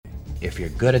If you're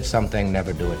good at something,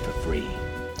 never do it for free.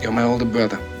 You're my older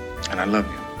brother, and I love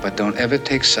you. But don't ever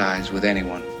take sides with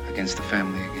anyone against the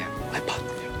family again. I bought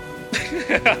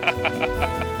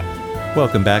you.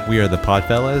 Welcome back. We are the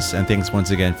PodFellas, and thanks once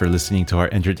again for listening to our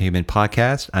entertainment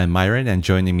podcast. I'm Myron, and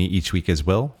joining me each week is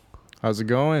Will. How's it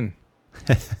going?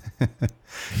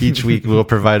 Each week, we'll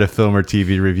provide a film or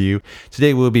TV review.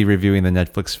 Today, we'll be reviewing the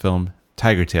Netflix film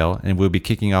TIGERTAIL, and we'll be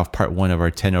kicking off part 1 of our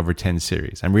 10 over 10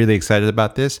 series. I'm really excited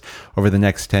about this. Over the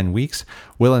next 10 weeks,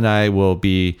 Will and I will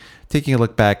be taking a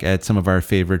look back at some of our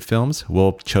favorite films.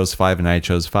 Will chose 5 and I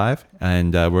chose 5.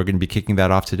 And we're going to be kicking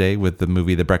that off today with the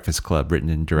movie The Breakfast Club,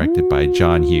 written and directed by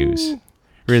John Hughes.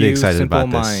 Really excited about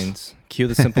this. Cue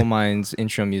the Simple Minds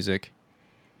intro music.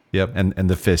 Yep, and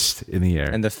the fist in the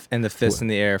air. And the fist in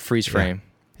the air, freeze frame.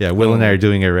 Yeah, Will and I are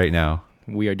doing it right now.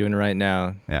 We are doing it right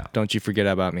now. Yeah. Don't you forget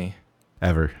about me.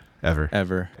 Ever.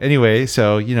 Anyway,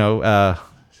 so,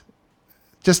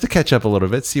 just to catch up a little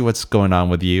bit, see what's going on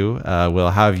with you.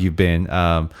 Will, how have you been?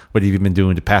 What have you been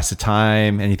doing to pass the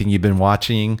time? Anything you've been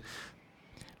watching?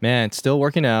 Man, still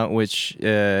working out, which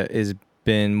has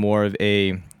been more of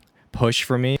a push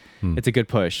for me. It's a good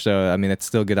push. So, I mean, it's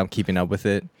still good. I'm keeping up with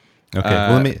it. Okay,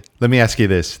 well, let me ask you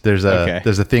this. There's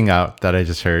a thing out that I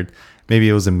just heard. Maybe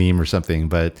it was a meme or something,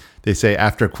 but they say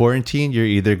after quarantine, you're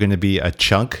either going to be a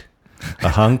chunk, a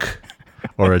hunk,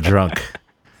 or a drunk.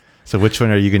 So which one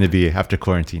are you going to be after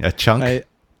quarantine? A chunk,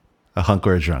 a hunk,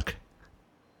 or a drunk?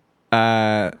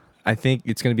 I think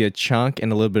it's going to be a chunk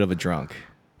and a little bit of a drunk.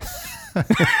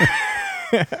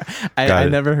 I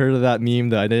never heard of that meme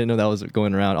though. I didn't know that was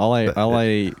going around. All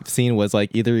I seen was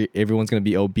like either everyone's going to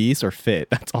be obese or fit.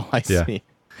 That's all I see.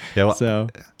 Yeah. Well, so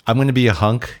I'm going to be a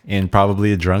hunk and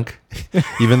probably a drunk,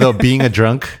 even though being a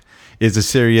drunk is a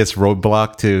serious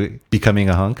roadblock to becoming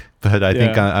a hunk. But I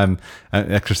think I'm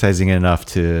exercising enough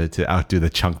to outdo the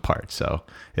chunk part. So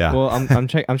yeah. Well, I'm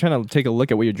trying to take a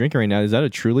look at what you're drinking right now. Is that a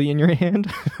Truly in your hand?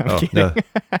 I'm kidding. No.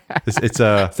 It's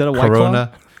a Is that a White Corona.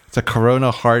 Claw? It's a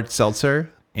Corona hard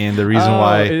seltzer, and the reason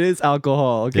why it is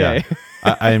alcohol. Okay.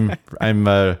 Yeah,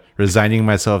 I'm resigning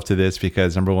myself to this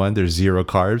because number one, there's 0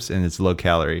 carbs and it's low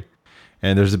calorie,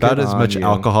 and there's about as much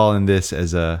alcohol in this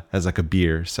as like a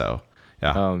beer. So.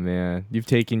 Yeah. Oh man, you've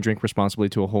taken drink responsibly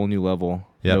to a whole new level.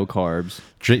 Yep. No carbs.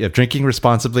 Drinking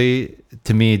responsibly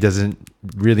to me doesn't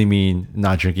really mean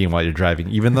not drinking while you're driving.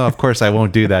 Even though, of course, I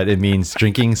won't do that. It means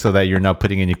drinking so that you're not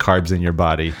putting any carbs in your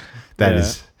body. That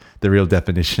is the real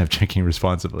definition of drinking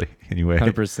responsibly. Anyway,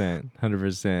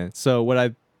 100%. So what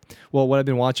I've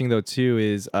been watching though too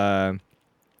is I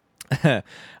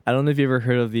don't know if you ever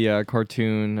heard of the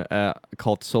cartoon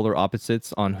called Solar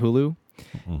Opposites on Hulu.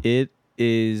 Mm-hmm. It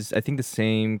is, I think, the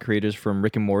same creators from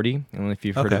Rick and Morty. I don't know if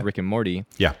you've heard of Rick and Morty.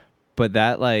 Yeah. But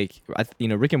that,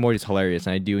 Rick and Morty is hilarious,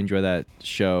 and I do enjoy that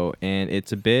show. And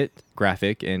it's a bit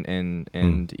graphic and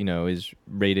is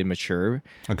rated mature.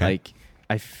 Okay. Like,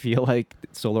 I feel like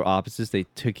Solar Opposites, they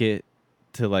took it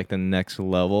to like the next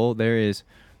level. There is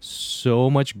so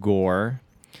much gore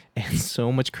and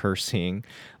so much cursing.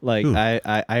 Like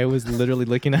I was literally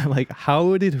looking at like,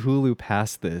 how did Hulu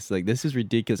pass this? Like, this is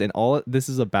ridiculous. And all this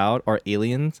is about are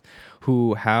aliens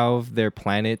who have their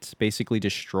planet basically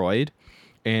destroyed.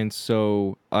 And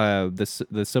so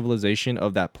the civilization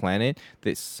of that planet,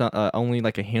 only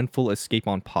like a handful escape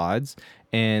on pods,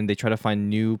 and they try to find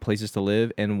new places to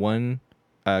live. And one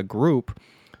group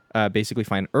basically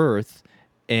find Earth.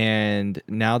 And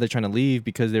now they're trying to leave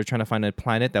because they're trying to find a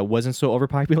planet that wasn't so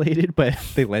overpopulated, but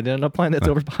they landed on a planet that's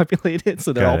overpopulated,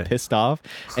 so they're all pissed off.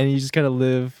 And you just gotta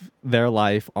live their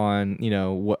life on,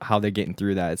 how they're getting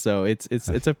through that. So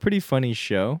it's a pretty funny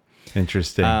show.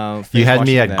 Interesting. You had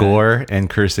me at gore and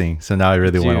cursing, so now I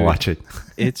really want to watch it.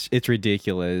 It's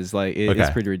ridiculous. Like it's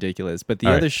pretty ridiculous. But the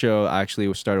other show I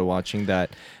actually started watching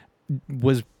that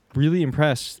was really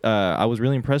impressed. I was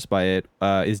really impressed by it.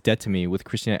 Is Dead to Me with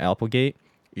Christina Applegate.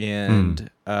 And is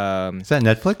that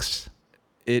Netflix?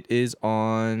 It is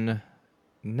on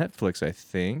Netflix, I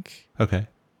think. Okay.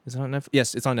 Is it on Netflix?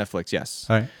 Yes, it's on Netflix. Yes.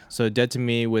 All right. So Dead to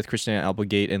Me with Christina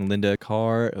Applegate and Linda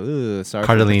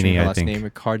Cardellini, I think. Name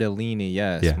Cardellini.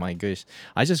 Yes. Yeah. My gosh,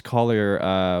 I just call her.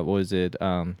 What was it?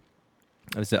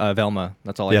 Velma.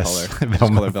 That's all I call her.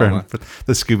 Velma from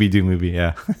the Scooby-Doo movie.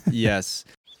 Yeah. Yes.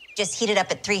 Just heat it up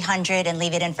at 300 and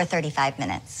leave it in for 35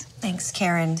 minutes. Thanks,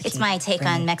 Karen. It's my take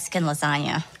on Mexican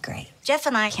lasagna. Great. Jeff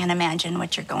and I can't imagine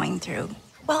what you're going through.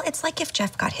 Well, it's like if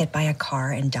Jeff got hit by a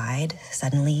car and died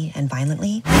suddenly and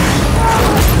violently.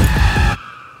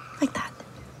 Like that.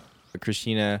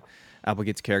 Christina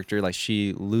Applegate's character, like,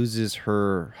 she loses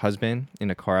her husband in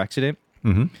a car accident.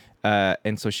 Mm-hmm.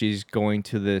 And so she's going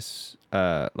to this,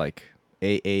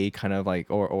 AA kind of like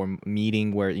or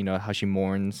meeting where how she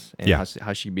mourns and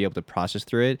how she be able to process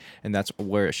through it, and that's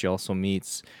where she also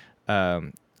meets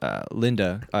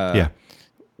Linda.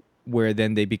 Where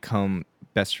then they become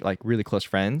really close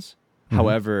friends. Mm-hmm.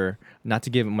 However, not to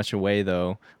give much away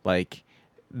though, like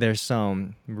there's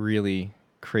some really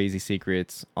crazy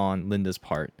secrets on Linda's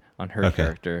part, on her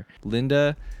character.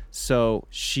 Linda, so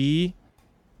she,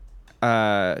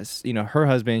 her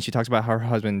husband, she talks about how her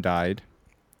husband died,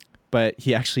 but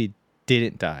he actually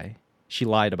didn't die. She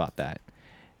lied about that.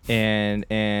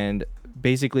 And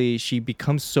basically she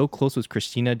becomes so close with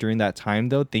Christina during that time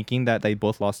though, thinking that they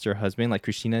both lost their husband. Like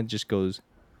Christina just goes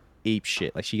ape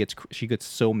shit. Like she gets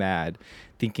so mad,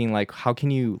 thinking like, how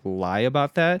can you lie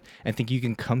about that and think you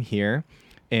can come here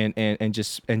and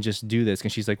just do this?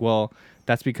 And she's like, well,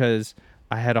 that's because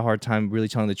I had a hard time really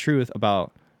telling the truth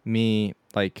about me,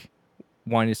 like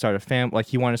wanting to start a family. Like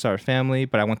he wanted to start a family,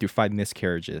 but I went through 5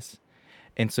 miscarriages,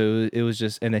 and so it was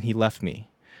just, and then he left me.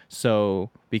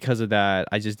 So because of that,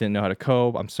 I just didn't know how to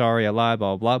cope. I'm sorry, I lied,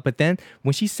 blah, blah, blah. But then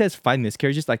when she says 5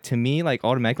 miscarriages, like to me, like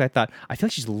automatically I feel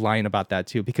like she's lying about that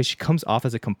too, because she comes off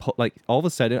as like all of a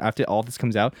sudden after all this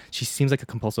comes out, she seems like a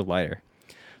compulsive liar.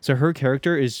 So her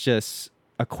character is just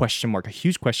a question mark, a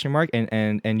huge question mark,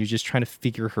 and you're just trying to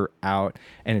figure her out,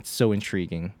 and it's so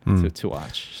intriguing to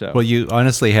watch. So well, you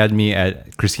honestly had me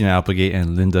at Christina Applegate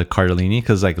and Linda Cardellini,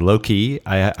 because like low key,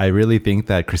 I really think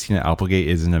that Christina Applegate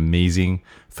is an amazing,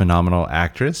 phenomenal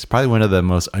actress, probably one of the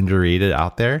most underrated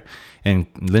out there. And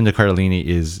Linda Cardellini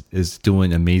is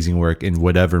doing amazing work in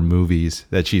whatever movies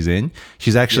that she's in.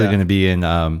 She's actually going to be in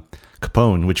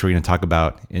Capone, which we're going to talk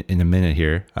about in a minute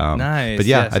here. Nice. But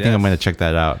I think I'm going to check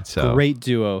that out. So great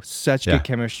duo, such good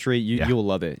chemistry. You'll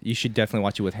love it. You should definitely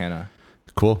watch it with Hannah.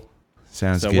 Cool.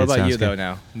 Sounds good. So what about Sounds you good. though?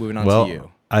 Now moving on to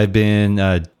you. I've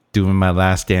been doing my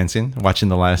Last Dancing, watching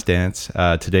The Last Dance.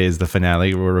 Today is the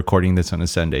finale. We're recording this on a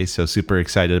Sunday, so super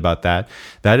excited about that.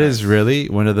 That is really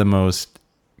one of the most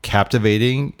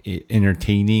captivating,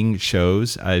 entertaining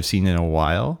shows I've seen in a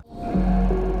while. Look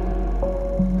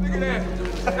at that.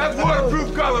 That's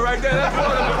waterproof color right there.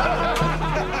 That's waterproof.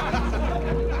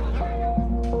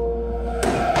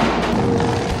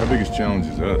 Our biggest challenge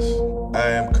is us. I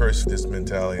am cursed with this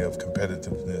mentality of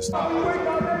competitiveness.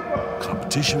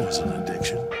 Competition is an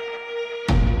addiction.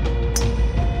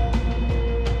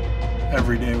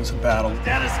 Every day was a battle.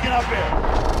 Dennis, get up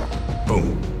here.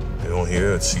 Boom. They don't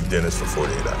hear it, see Dennis for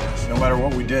 48 hours. No matter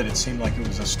what we did, it seemed like it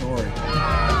was a story.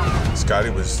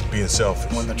 Scotty was being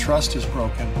selfish. When the trust is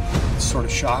broken, it's sort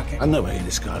of shocking. I never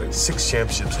hated Scotty. 6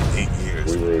 championships in 8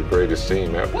 years. We were the greatest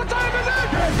team ever. What time is it?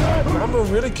 I'm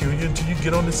gonna ridicule you until you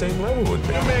get on the same level with me.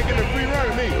 That man getting a free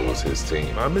run at me. It was his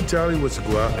team. My mentality was to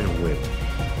go out and win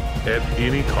at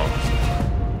any cost.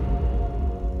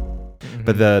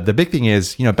 But the big thing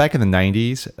is, back in the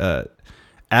 90s,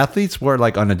 athletes were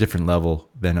like on a different level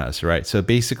than us, right? So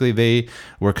basically they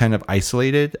were kind of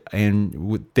isolated,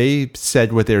 and they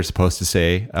said what they were supposed to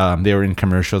say. They were in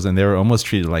commercials, and they were almost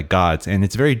treated like gods. And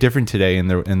it's very different today in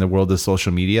the world of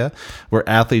social media, where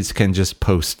athletes can just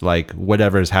post like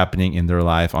whatever is happening in their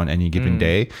life on any given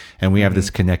day, and we have this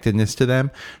connectedness to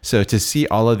them. So to see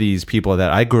all of these people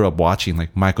that I grew up watching,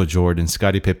 like Michael Jordan,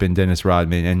 Scottie Pippen, Dennis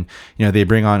Rodman, and they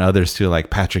bring on others too, like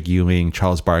Patrick Ewing,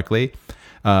 Charles Barkley.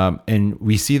 And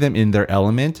we see them in their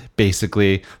element,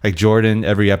 basically. Like Jordan,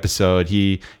 every episode,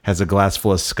 he has a glass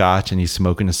full of scotch and he's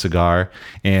smoking a cigar,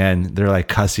 and they're like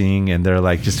cussing, and they're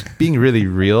like just being really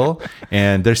real,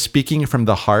 and they're speaking from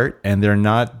the heart, and they're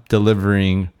not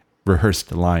delivering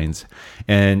rehearsed lines.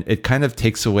 And it kind of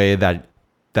takes away that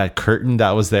curtain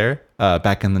that was there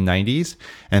back in the 90s.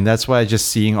 And that's why just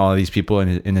seeing all of these people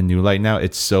in a new light now,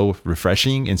 it's so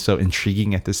refreshing and so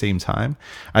intriguing at the same time.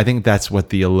 I think that's what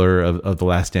the allure of The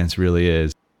Last Dance really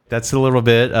is. That's a little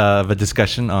bit of a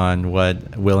discussion on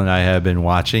what Will and I have been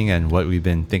watching and what we've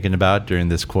been thinking about during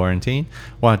this quarantine.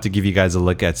 Wanted to give you guys a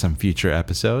look at some future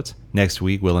episodes. Next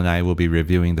week, Will and I will be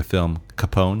reviewing the film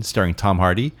Capone, starring Tom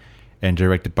Hardy and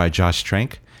directed by Josh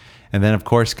Trank. And then, of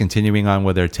course, continuing on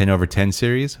with our 10 over 10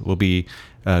 series, we'll be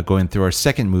going through our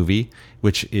second movie,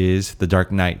 which is The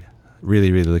Dark Knight. Really,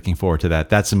 really looking forward to that.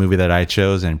 That's a movie that I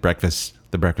chose, and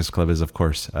The Breakfast Club is, of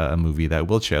course, a movie that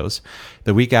Will chose.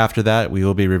 The week after that, we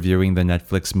will be reviewing the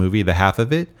Netflix movie, the half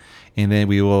of it, and then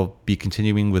we will be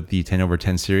continuing with the 10 over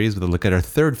 10 series with a look at our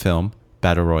third film,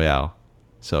 Battle Royale.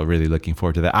 So really looking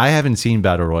forward to that. I haven't seen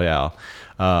Battle Royale.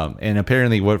 And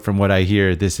apparently, from what I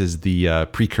hear, this is the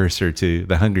precursor to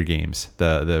The Hunger Games,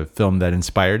 the film that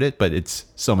inspired it, but it's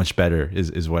so much better,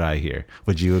 is what I hear.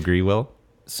 Would you agree, Will?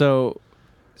 So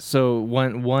So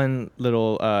one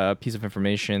little piece of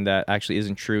information that actually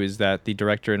isn't true is that the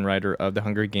director and writer of The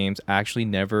Hunger Games actually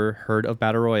never heard of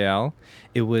Battle Royale.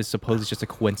 It was supposedly just a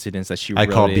coincidence that she wrote it.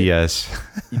 I call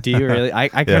BS. Do you really? I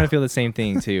kind of feel the same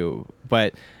thing too.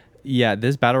 But yeah,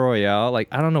 this Battle Royale, like,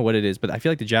 I don't know what it is, but I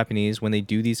feel like the Japanese, when they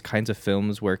do these kinds of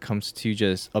films where it comes to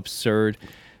just absurd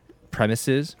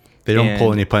premises, they don't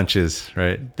pull any punches,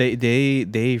 right? They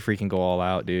freaking go all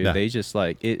out, dude. Yeah. They just,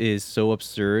 like, it is so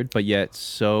absurd, but yet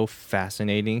so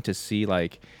fascinating to see,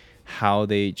 like, how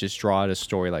they just draw out a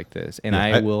story like this. And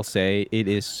I will say it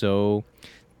is so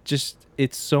just,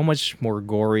 it's so much more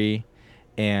gory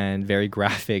and very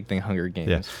graphic than Hunger Games.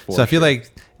 Yeah. So I feel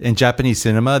like in Japanese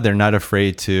cinema, they're not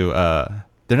afraid to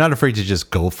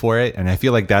just go for it, and I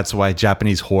feel like that's why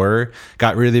Japanese horror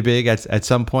got really big at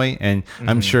some point. And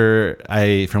I'm sure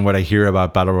from what I hear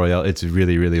about Battle Royale, it's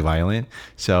really, really violent.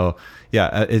 So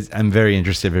yeah, I'm very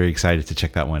interested, very excited to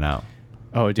check that one out.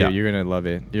 Oh, dude, you're gonna love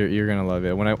it. You're gonna love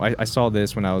it. When I saw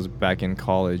this when I was back in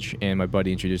college, and my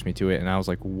buddy introduced me to it, and I was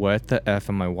like, "What the f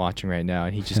am I watching right now?"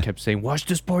 And he just kept saying, "Watch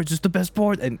this part. This is the best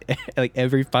part," and like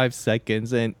every 5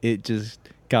 seconds, and it just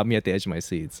got me at the edge of my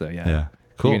seat. So yeah,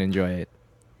 cool. You're gonna enjoy it.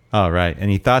 All right.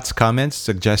 Any thoughts, comments,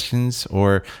 suggestions,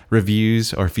 or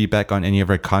reviews or feedback on any of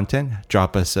our content?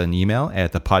 Drop us an email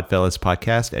at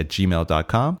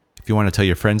thepodfellaspodcast@gmail.com. If you want to tell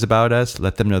your friends about us,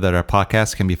 let them know that our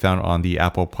podcast can be found on the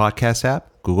Apple Podcast app,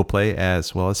 Google Play,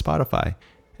 as well as Spotify.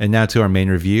 And now to our main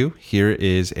review. Here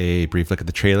is a brief look at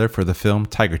the trailer for the film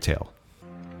TIGERTAIL.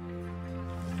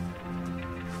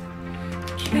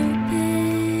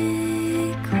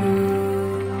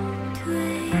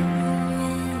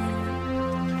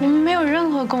 我们没有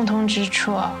任何共同之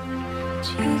处，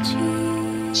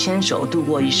牵手度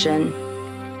过一生，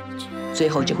最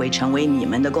后就会成为你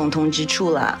们的共同之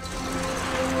处了。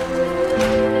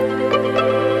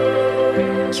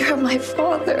You're my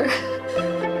father.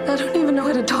 I don't even know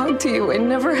how to talk to you. I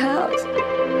never have.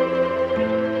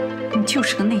 你就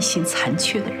是个内心残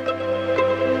缺的人。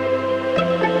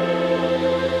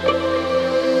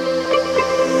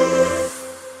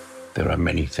There are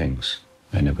many things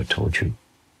I never told you.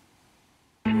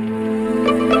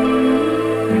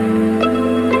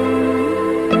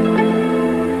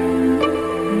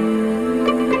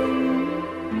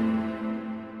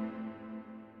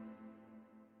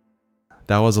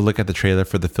 That was a look at the trailer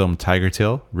for the film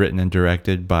TIGERTAIL, written and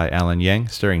directed by Alan Yang,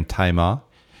 starring Tai Ma.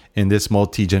 In this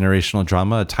multi-generational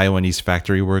drama, a Taiwanese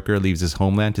factory worker leaves his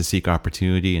homeland to seek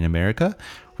opportunity in America,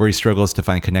 where he struggles to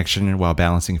find connection while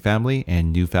balancing family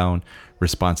and newfound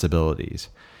responsibilities.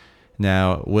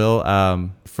 Now, Will,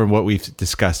 from what we've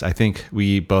discussed, I think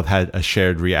we both had a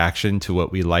shared reaction to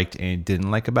what we liked and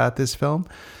didn't like about this film.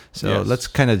 So let's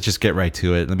kind of just get right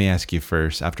to it. Let me ask you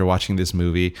first, after watching this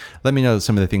movie, let me know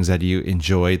some of the things that you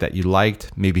enjoyed, that you liked,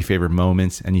 maybe favorite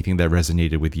moments, anything that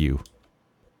resonated with you.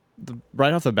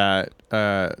 Right off the bat,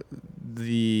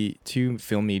 the two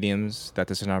film mediums that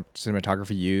the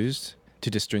cinematography used to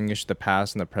distinguish the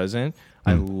past and the present,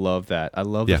 I love that. I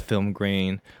love the film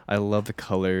grain. I love the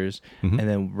colors. And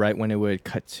then right when it would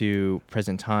cut to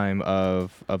present time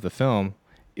of the film,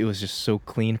 it was just so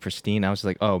clean, pristine. I was just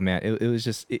like, oh man, it was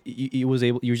just, you were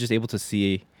just able to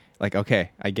see, like,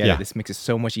 okay, I get it. This makes it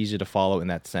so much easier to follow in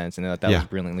that sense. And that was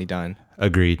brilliantly done.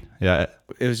 Agreed. Yeah.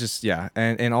 It was just,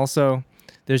 And also,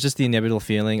 there's just the inevitable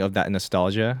feeling of that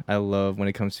nostalgia. I love when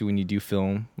it comes to when you do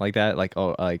film like that, like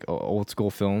old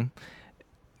school film.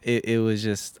 It was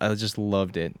just, I just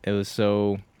loved it. It was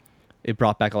so, it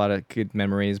brought back a lot of good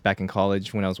memories back in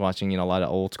college when I was watching, a lot of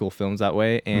old school films that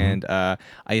way. And I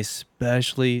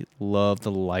especially love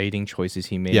the lighting choices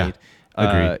he made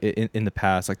in the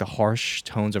past, like the harsh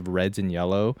tones of reds and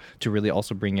yellow to really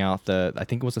also bring out I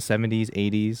think it was the 70s,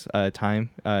 80s time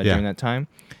during that time.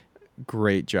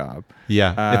 Great job.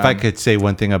 Yeah. If I could say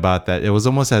one thing about that, it was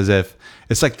almost as if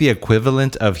it's like the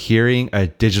equivalent of hearing a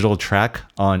digital track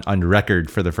on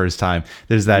record for the first time.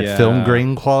 There's that film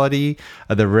grain quality,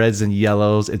 the reds and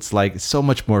yellows. It's like so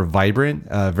much more vibrant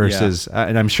versus,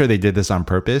 and I'm sure they did this on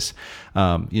purpose.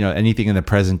 Anything in the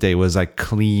present day was like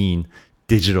clean,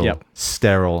 digital,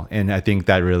 sterile, and I think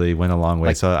that really went a long way.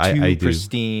 Like so I do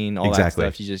pristine, all that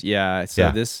stuff. You just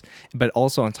this, but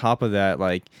also on top of that,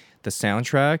 like the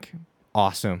soundtrack.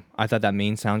 Awesome. I thought that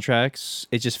main soundtrack,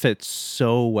 it just fits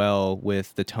so well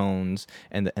with the tones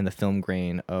and the film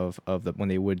grain of the when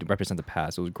they would represent the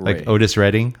past. It was great. Like Otis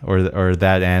Redding or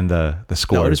that and the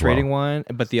score. The Otis Redding one,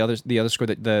 but the other score,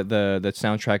 the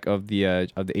soundtrack of the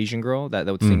Asian girl that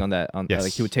would sing on that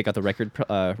like he would take out the record.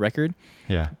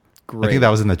 Yeah. Great. I think that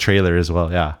was in the trailer as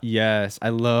well. Yeah. Yes, I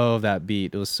love that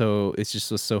beat. It just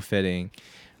was so fitting.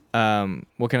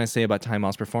 what can I say about Tai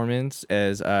Ma's performance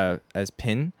as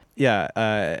Pin?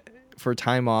 Yeah, for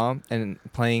Tai Ma and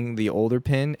playing the older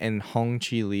Pin and Hong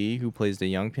Chi Lee, who plays the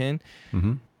young Pin,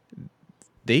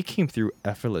 they came through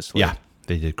effortlessly. Yeah,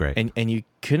 they did great. And you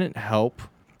couldn't help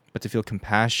but to feel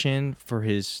compassion for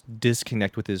his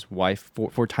disconnect with his wife,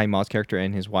 for Tai Ma's character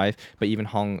and his wife, but even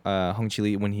Hong Chi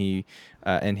Lee when he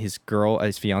and his girl,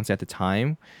 his fiance at the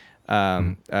time,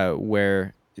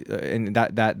 where and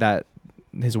that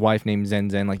his wife named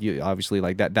Zen, like you obviously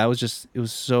like that was just, it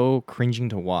was so cringing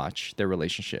to watch their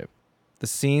relationship. The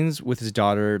scenes with his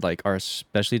daughter like are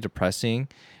especially depressing,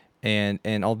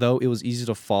 and although it was easy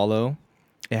to follow,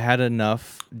 it had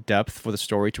enough depth for the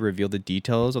story to reveal the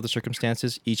details of the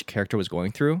circumstances each character was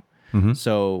going through.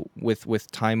 So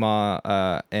with Tai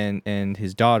Ma and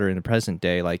his daughter in the present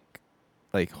day, like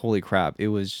holy crap, it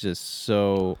was just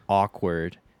so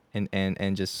awkward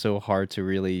and just so hard to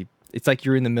really. It's like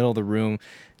you're in the middle of the room,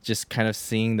 just kind of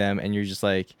seeing them, and you're just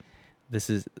like, this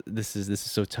is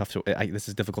so tough to. This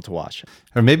is difficult to watch.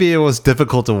 Or maybe it was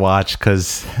difficult to watch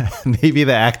because maybe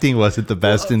the acting wasn't the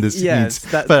best in the scenes.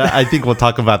 But I think we'll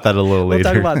talk about that a little later.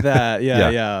 We'll talk about that.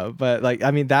 Yeah. But like,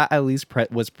 I mean, that at least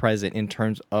was present in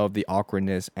terms of the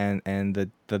awkwardness and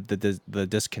the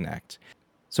disconnect.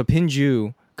 So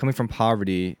Pinju, coming from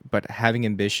poverty but having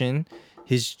ambition,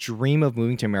 his dream of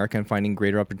moving to America and finding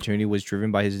greater opportunity was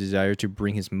driven by his desire to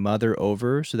bring his mother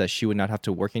over so that she would not have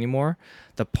to work anymore.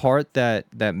 The part that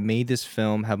made this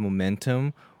film have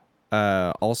momentum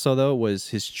also, though, was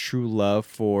his true love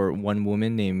for one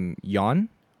woman named Yan.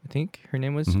 I think her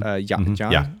name was Yan.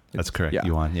 Yeah, that's correct. Yeah.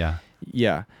 Yuan, yeah.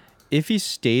 Yeah. If he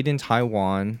stayed in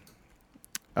Taiwan,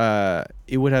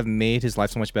 it would have made his life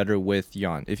so much better with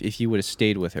Yan if he would have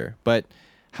stayed with her. But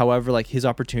however, like his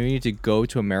opportunity to go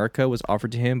to America was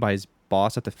offered to him by his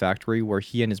boss at the factory where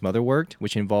he and his mother worked,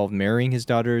 which involved marrying his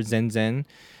daughter Zen,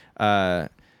 to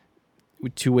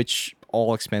which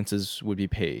all expenses would be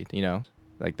paid. You know,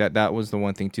 like that was the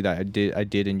one thing too that I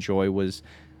did enjoy was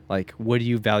like, what do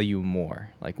you value more?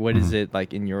 Like, what is it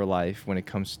like in your life when it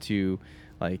comes to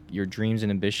like your dreams and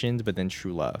ambitions, but then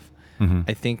true love?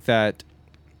 I think that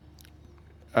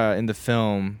in the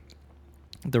film,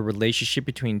 the relationship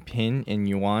between Pin and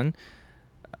Yuan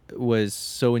was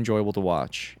so enjoyable to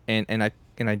watch, and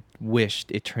I wished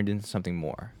it turned into something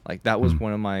more. Like that was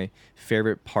one of my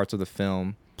favorite parts of the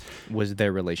film, was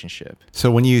their relationship. So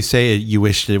when you say you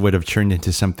wished it would have turned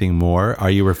into something more,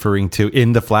 are you referring to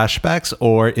in the flashbacks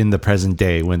or in the present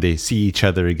day when they see each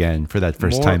other again for that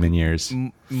first time in years?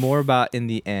 More about in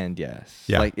the end, yes.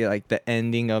 Yeah. Like the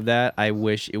ending of that, I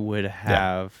wish it would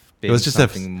have. It was just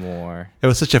something more. It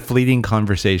was such a fleeting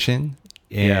conversation,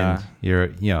 and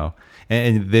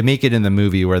and they make it in the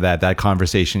movie where that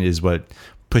conversation is what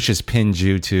pushes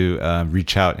Pinju to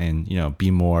reach out and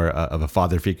be more of a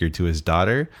father figure to his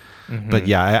daughter. But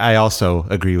yeah, I also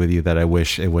agree with you that I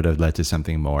wish it would have led to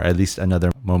something more, at least another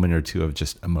moment or two of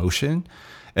just emotion.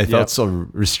 It felt so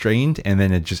restrained, and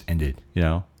then it just ended.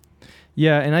 Yeah,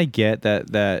 and I get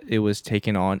that it was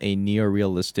taken on a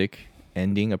neo-realistic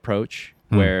ending approach.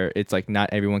 Where it's like not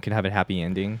everyone can have a happy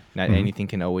ending. Not anything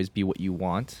can always be what you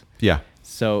want. Yeah.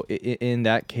 So in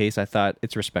that case, I thought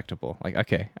it's respectable. Like,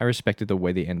 okay, I respected the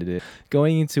way they ended it.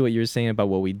 Going into what you were saying about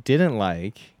what we didn't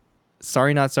like,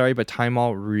 sorry, not sorry, but Tai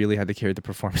Ma really had to carry the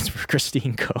performance for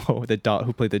Christine Ko,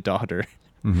 who played the daughter.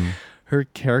 Her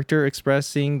character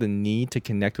expressing the need to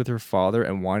connect with her father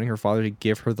and wanting her father to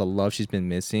give her the love she's been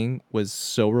missing was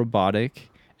so robotic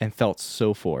and felt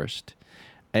so forced.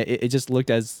 It just looked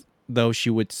as though she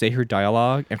would say her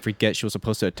dialogue and forget she was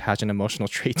supposed to attach an emotional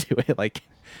trait to it. Like,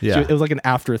 it was like an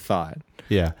afterthought.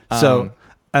 Yeah. So,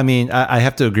 I mean, I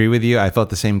have to agree with you. I felt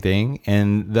the same thing.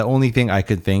 And the only thing I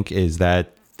could think is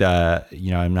that,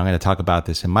 I'm not going to talk about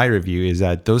this in my review, is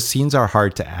that those scenes are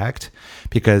hard to act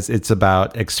because it's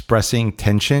about expressing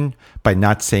tension by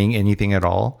not saying anything at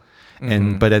all.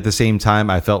 But at the same time,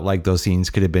 I felt like those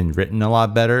scenes could have been written a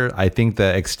lot better. I think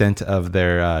the extent of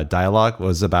their dialogue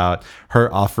was about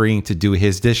her offering to do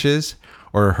his dishes,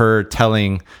 or her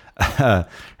telling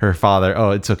her father,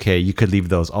 "Oh, it's okay, you could leave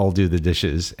those. I'll do the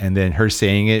dishes," and then her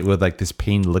saying it with like this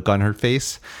pained look on her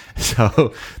face.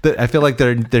 So I feel like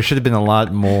there should have been a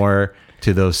lot more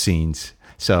to those scenes.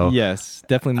 So yes,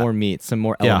 definitely more meat, some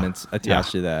more elements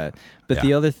attached to that. But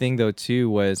the other thing though too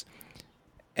was,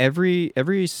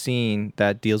 every scene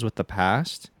that deals with the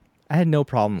past, I had no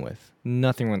problem with.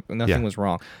 Nothing was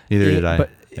wrong. Neither did I. But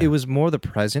it was more the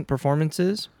present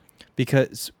performances,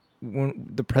 because when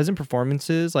the present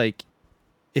performances, like,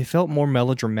 it felt more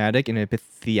melodramatic and a bit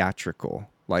theatrical.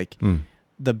 Like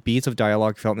the beats of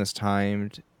dialogue felt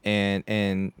mistimed,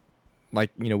 and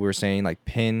like we were saying, like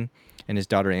Pin and his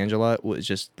daughter Angela was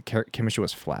just chemistry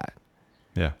was flat.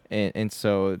 Yeah. And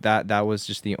so that was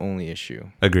just the only issue.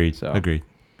 Agreed. So, Agreed.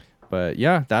 But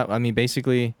yeah,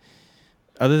 basically,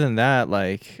 other than that,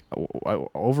 like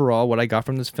overall, what I got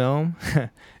from this film,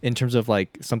 in terms of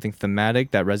like something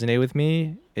thematic that resonated with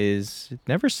me, is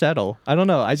never settle. I don't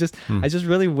know. I just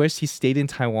really wish he stayed in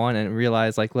Taiwan and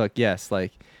realized, like, look, yes,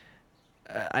 like,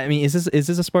 I mean, is this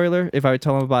a spoiler if I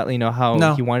tell him about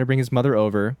how he wanted to bring his mother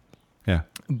over? Yeah.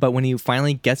 But when he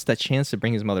finally gets that chance to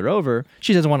bring his mother over,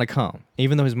 she doesn't want to come,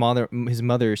 even though his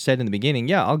mother said in the beginning,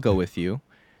 "Yeah, I'll go with you."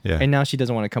 Yeah. And now she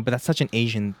doesn't want to come. But that's such an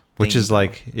Asian thing. Which is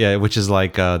like,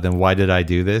 then why did I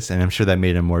do this? And I'm sure that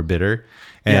made him more bitter.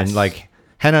 And like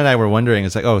Hannah and I were wondering,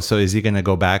 it's like, oh, so is he going to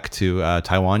go back to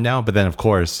Taiwan now? But then, of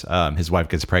course, his wife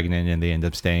gets pregnant and they end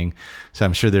up staying. So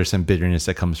I'm sure there's some bitterness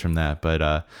that comes from that.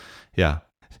 But yeah.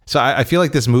 So I feel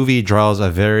like this movie draws a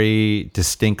very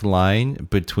distinct line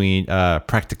between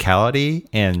practicality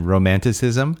and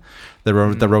romanticism. The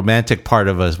romantic part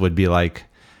of us would be like,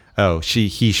 oh,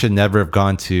 he should never have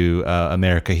gone to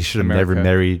America. He should have never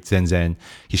married Zen.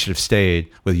 He should have stayed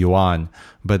with Yuan.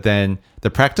 But then the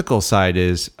practical side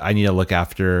is I need to look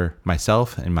after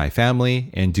myself and my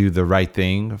family and do the right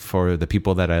thing for the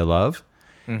people that I love.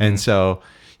 Mm-hmm. And so,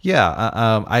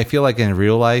 yeah, I feel like in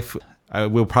real life,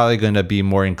 we're probably going to be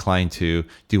more inclined to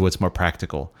do what's more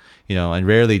practical. And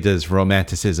rarely does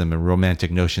romanticism and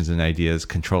romantic notions and ideas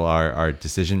control our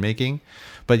decision making.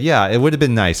 But yeah, it would have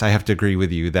been nice. I have to agree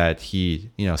with you that he,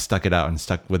 stuck it out and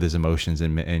stuck with his emotions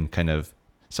and kind of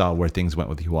saw where things went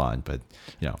with Yuan. But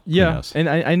who knows? And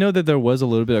I know that there was a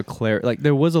little bit of clarity. Like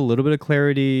there was a little bit of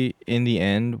clarity in the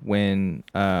end when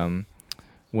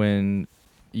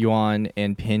Yuan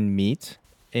and Pin meet,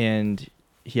 and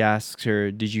he asks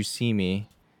her, "Did you see me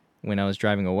when I was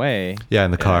driving away?" Yeah,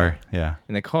 in the car. Yeah,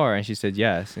 in the car, and she said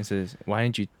yes. And says, "Why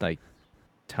didn't you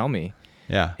tell me?"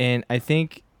 Yeah, and I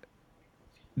think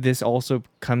this also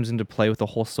comes into play with the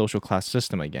whole social class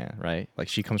system again, right? Like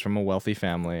she comes from a wealthy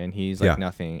family and he's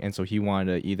nothing. And so he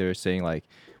wanted to either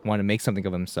want to make something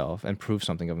of himself and prove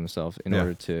something of himself in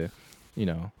order to,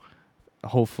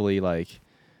 hopefully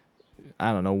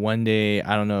I don't know, one day,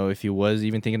 I don't know if he was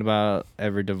even thinking about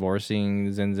ever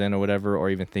divorcing Zen or whatever, or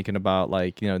even thinking about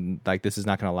this is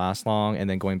not going to last long and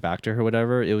then going back to her or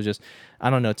whatever. It was just, I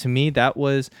don't know. To me, that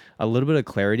was a little bit of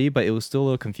clarity, but it was still a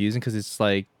little confusing because it's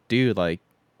like, dude,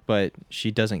 but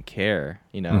she doesn't care,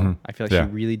 Mm-hmm. I feel like she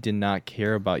really did not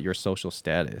care about your social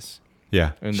status.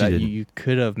 Yeah. And that you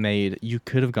could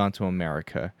have gone to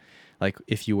America,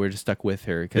 if you were just stuck with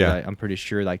her, because I'm pretty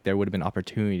sure there would have been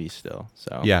opportunities still.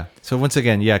 So yeah. So once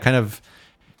again, kind of,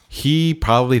 he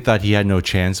probably thought he had no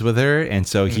chance with her, and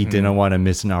so he didn't want to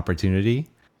miss an opportunity.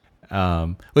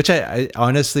 Which I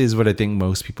honestly is what I think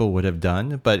most people would have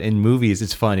done. But in movies,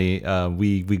 it's funny.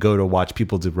 We go to watch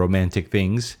people do romantic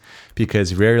things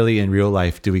because rarely in real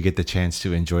life do we get the chance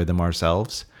to enjoy them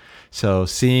ourselves. So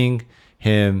seeing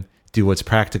him do what's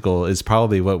practical is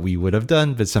probably what we would have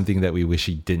done, but something that we wish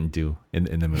he didn't do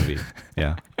in the movie.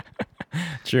 Yeah.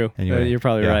 True. Anyway, you're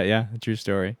probably right. Yeah. True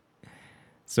story.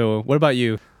 So what about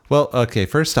you? Well, okay,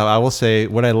 first off, I will say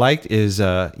what I liked is,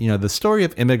 the story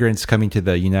of immigrants coming to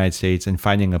the United States and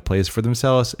finding a place for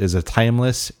themselves is a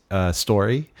timeless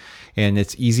story, and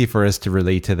it's easy for us to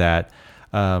relate to that.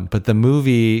 But the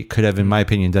movie could have, in my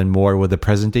opinion, done more with the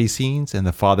present day scenes and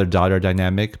the father-daughter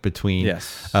dynamic between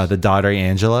the daughter,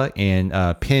 Angela,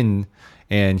 and Pin.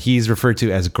 And he's referred to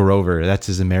as Grover. That's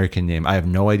his American name. I have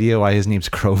no idea why his name's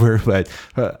Grover, but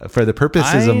for the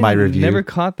purposes of my review, never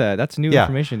caught that. That's new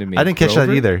information to me. I didn't catch that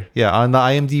either. Yeah, on the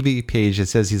IMDb page, it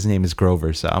says his name is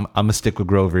Grover, so I'm gonna stick with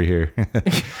Grover here.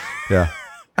 Yeah.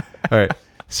 All right.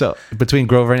 So between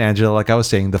Grover and Angela, like I was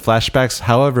saying, the flashbacks,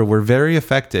 however, were very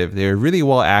effective. They were really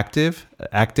well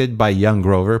acted by young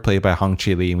Grover, played by Hong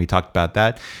Chi-Lee, and we talked about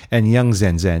that, and young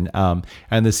Zen.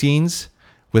 And the scenes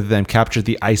with them captured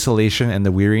the isolation and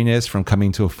the weariness from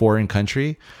coming to a foreign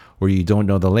country where you don't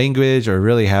know the language or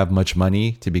really have much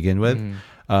money to begin with.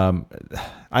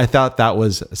 I thought that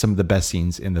was some of the best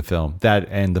scenes in the film. That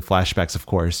and the flashbacks, of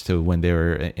course, to when they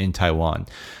were in Taiwan.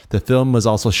 The film was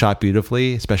also shot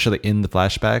beautifully, especially in the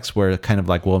flashbacks where, kind of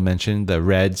like Will mentioned, the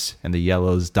reds and the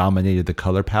yellows dominated the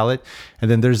color palette.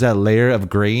 And then there's that layer of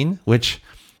grain, which,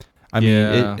 I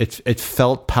mean, it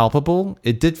felt palpable.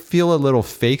 It did feel a little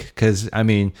fake because, I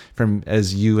mean, from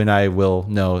as you and I will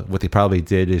know, what they probably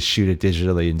did is shoot it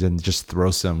digitally and then just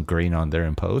throw some grain on there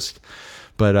in post.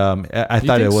 But I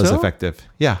thought it was effective.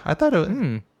 Yeah, I thought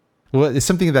it. Well, it's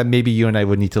something that maybe you and I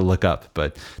would need to look up,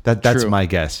 but that's my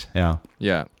guess. Yeah.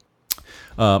 Yeah.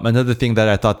 Another thing that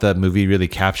I thought the movie really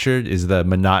captured is the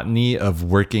monotony of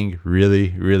working really,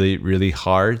 really, really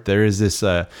hard. There is this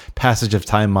passage of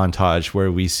time montage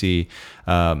where we see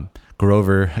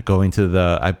Grover going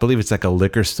to I believe it's like a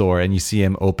liquor store, and you see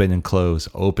him open and close,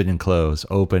 open and close,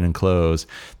 open and close.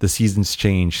 The seasons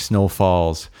change, snow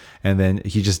falls, and then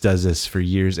he just does this for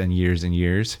years and years and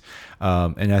years.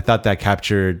 And I thought that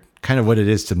captured kind of what it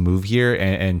is to move here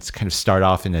and kind of start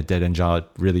off in a dead end job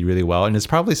really, really well. And it's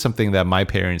probably something that my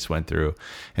parents went through,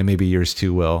 and maybe yours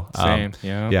too, Will. Same,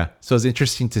 yeah. Yeah. So it's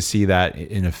interesting to see that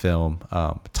in a film.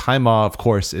 Taiman, of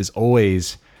course, is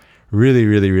always really,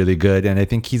 really, really good. And I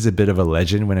think he's a bit of a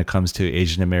legend when it comes to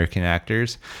Asian American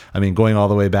actors. I mean, going all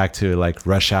the way back to like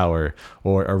Rush Hour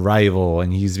or Arrival,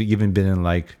 and he's even been in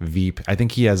like Veep. I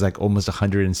think he has like almost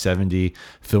 170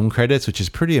 film credits, which is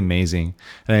pretty amazing.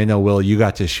 And I know, Will, you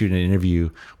got to shoot an interview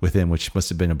with him, which must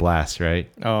have been a blast,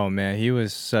 right? Oh man, he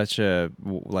was such a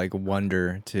like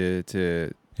wonder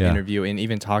to interview and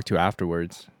even talk to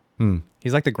afterwards.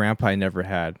 He's like the grandpa I never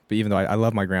had, but even though I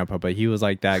love my grandpa, but he was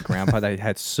like that grandpa that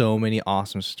had so many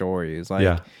awesome stories. Like,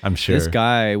 yeah, I'm sure this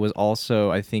guy was also,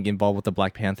 I think, involved with the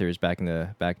Black Panthers back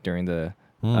during the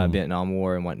Vietnam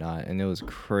War and whatnot, and it was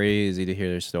crazy to hear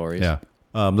their stories. Yeah.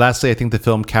 Lastly, I think the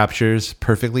film captures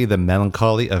perfectly the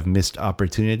melancholy of missed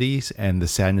opportunities and the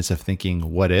sadness of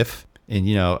thinking, "What if?" And,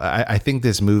 you know, I think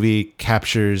this movie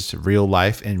captures real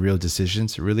life and real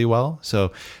decisions really well.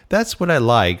 So that's what I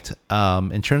liked.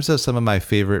 In terms of some of my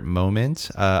favorite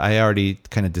moments, I already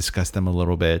kind of discussed them a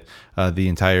little bit. The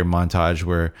entire montage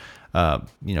where,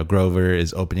 Grover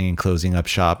is opening and closing up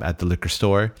shop at the liquor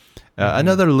store.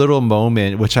 Another little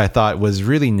moment, which I thought was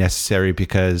really necessary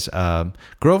because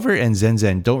Grover and Zen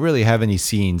Zen don't really have any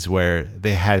scenes where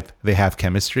they have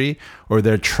chemistry, or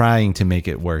they're trying to make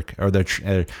it work, or they're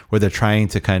trying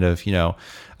to kind of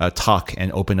talk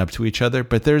and open up to each other.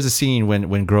 But there's a scene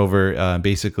when Grover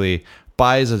basically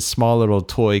buys a small little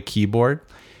toy keyboard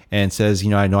and says,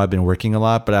 I know I've been working a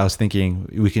lot, but I was thinking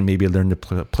we can maybe learn to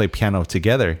play piano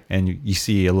together. And you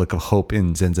see a look of hope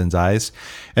in Zen Zen's eyes.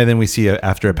 And then we see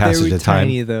after a passage of time. Very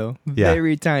tiny, though. Yeah.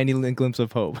 Very tiny glimpse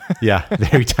of hope. Yeah,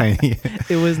 very tiny.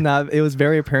 It was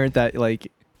very apparent that,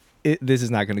 like, this is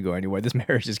not going to go anywhere. This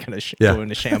marriage is going to go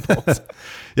into shambles.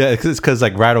 Yeah, it's because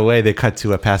like right away they cut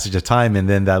to a passage of time, and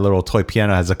then that little toy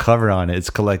piano has a cover on it. It's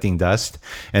collecting dust,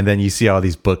 and then you see all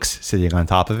these books sitting on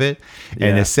top of it. Yeah.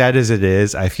 And as sad as it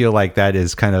is, I feel like that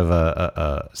is kind of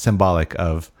a symbolic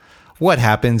of what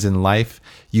happens in life.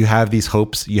 You have these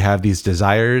hopes, you have these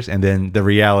desires, and then the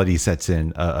reality sets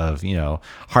in of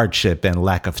hardship and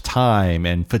lack of time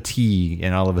and fatigue,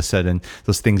 and all of a sudden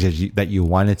those things that you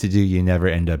wanted to do, you never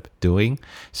end up doing.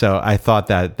 So I thought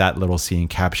that little scene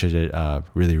captured it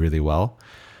really, really well.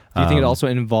 Do you think it also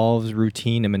involves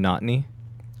routine and monotony?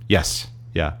 Yes,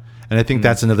 yeah, and I think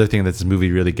that's another thing that this movie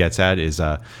really gets at is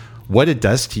what it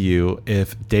does to you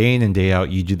if day in and day out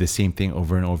you do the same thing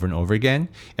over and over and over again,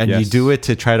 and you do it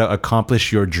to try to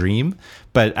accomplish your dream,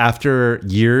 but after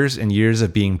years and years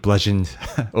of being bludgeoned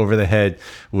over the head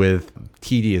with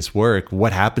tedious work,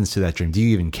 what happens to that dream? Do you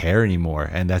even care anymore?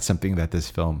 And that's something that this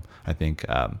film, I think,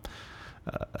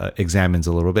 examines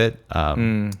a little bit.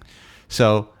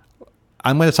 So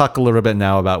I'm going to talk a little bit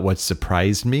now about what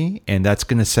surprised me, and that's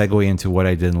going to segue into what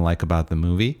I didn't like about the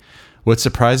movie. What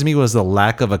surprised me was the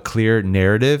lack of a clear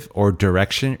narrative or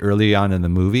direction early on in the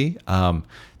movie.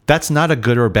 That's not a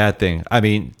good or bad thing. I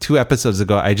mean, 2 episodes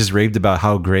ago, I just raved about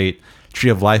how great Tree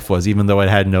of Life was, even though it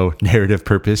had no narrative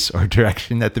purpose or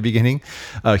direction at the beginning.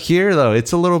 Here, though,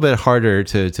 it's a little bit harder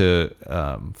to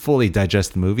fully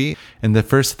digest the movie. In the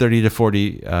first 30 to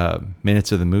 40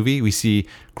 minutes of the movie, we see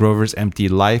Grover's empty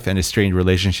life and a strained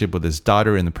relationship with his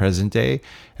daughter in the present day.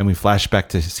 And we flash back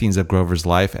to scenes of Grover's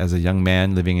life as a young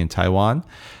man living in Taiwan.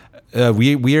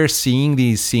 We are seeing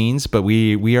these scenes, but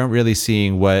we aren't really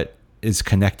seeing what is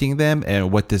connecting them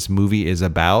and what this movie is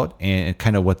about and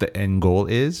kind of what the end goal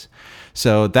is.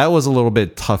 So that was a little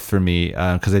bit tough for me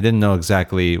because I didn't know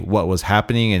exactly what was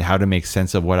happening and how to make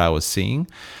sense of what I was seeing.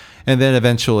 And then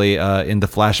eventually in the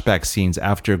flashback scenes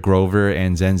after Grover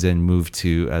and Zen Zen moved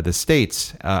to the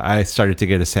States, I started to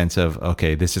get a sense of,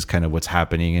 okay, this is kind of what's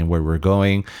happening and where we're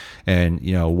going and,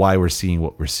 why we're seeing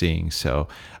what we're seeing. So,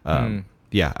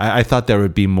 yeah, I thought there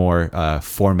would be more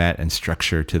format and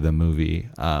structure to the movie.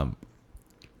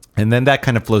 And then that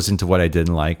kind of flows into what I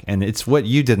didn't like. And it's what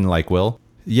you didn't like, Will.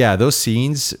 Yeah, those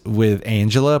scenes with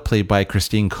Angela, played by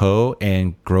Christine Koh,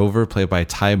 and Grover, played by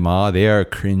Tai Ma, they are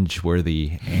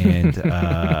cringeworthy.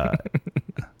 And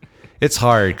it's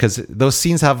hard because those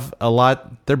scenes have a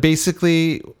lot. They're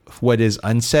basically what is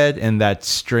unsaid and that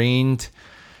strained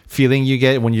feeling you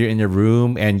get when you're in a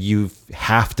room and you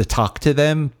have to talk to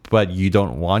them, but you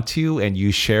don't want to, and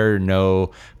you share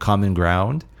no common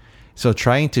ground. So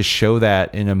trying to show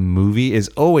that in a movie is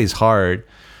always hard,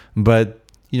 but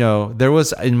there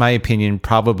was, in my opinion,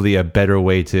 probably a better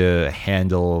way to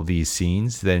handle these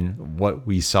scenes than what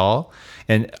we saw.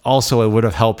 And also, it would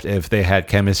have helped if they had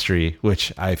chemistry,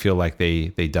 which I feel like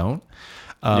they don't.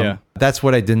 That's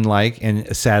what I didn't like.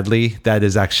 And sadly, that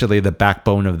is actually the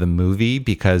backbone of the movie,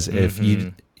 because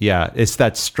it's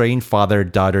that strained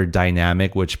father-daughter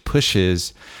dynamic which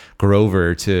pushes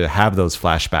Grover to have those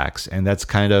flashbacks. And that's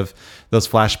kind of those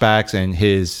flashbacks and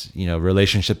his,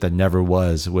 relationship that never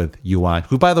was with Yuan,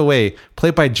 who, by the way,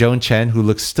 played by Joan Chen,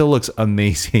 who still looks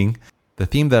amazing. The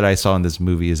theme that I saw in this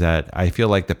movie is that I feel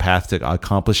like the path to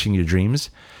accomplishing your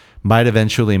dreams might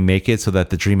eventually make it so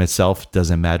that the dream itself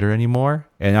doesn't matter anymore.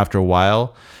 And after a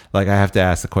while, I have to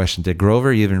ask the question, did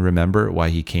Grover even remember why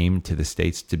he came to the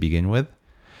States to begin with?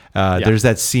 There's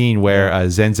that scene where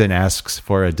Zen Zen asks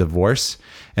for a divorce,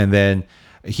 and then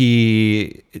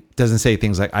he doesn't say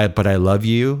things like, but I love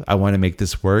you, I want to make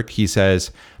this work. He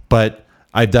says, but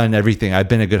I've done everything. I've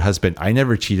been a good husband. I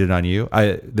never cheated on you.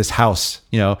 This house,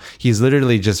 he's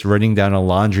literally just running down a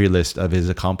laundry list of his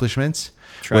accomplishments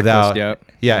without,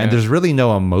 and there's really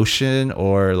no emotion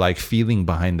or feeling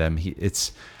behind them.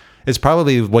 It's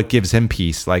probably what gives him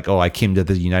peace. I came to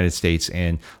the United States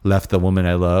and left the woman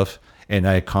I love, and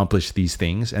I accomplished these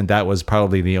things. And that was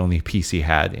probably the only peace he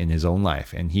had in his own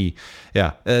life. And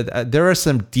there are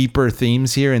some deeper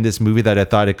themes here in this movie that I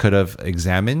thought it could have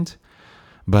examined.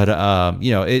 But,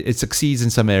 it succeeds in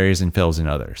some areas and fails in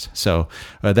others. So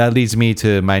that leads me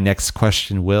to my next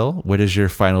question, Will. What is your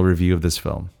final review of this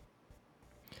film?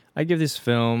 I give this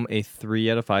film a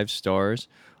 3 out of 5 stars.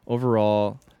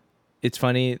 Overall, it's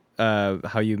funny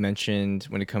how you mentioned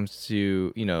when it comes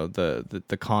to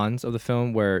the cons of the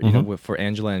film, where for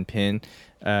Angela and Pin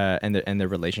and their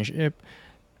relationship,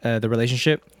 whenever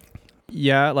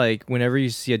you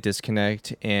see a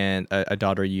disconnect and a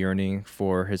daughter yearning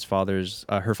for her father's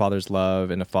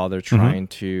love, and a father trying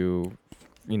to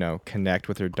connect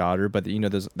with her daughter, but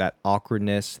there's that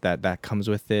awkwardness that comes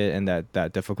with it, and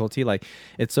that difficulty.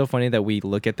 It's so funny that we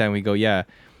look at that and we go,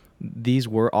 these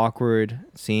were awkward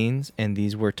scenes and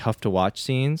these were tough to watch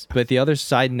scenes. But the other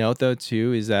side note, though,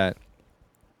 too, is that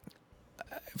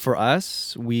for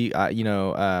us,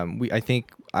 I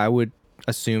think I would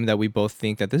assume that we both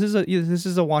think that this is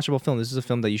a watchable film. This is a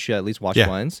film that you should at least watch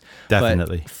once.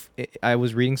 Definitely. But I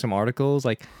was reading some articles,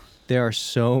 there are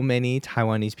so many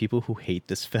Taiwanese people who hate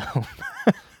this film.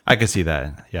 I could see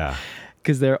that. Yeah.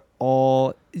 Because they're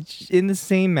all in the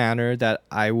same manner that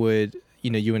I would,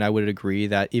 you and I would agree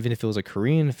that even if it was a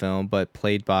Korean film, but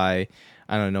played by,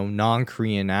 I don't know,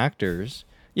 non-Korean actors,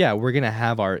 we're going to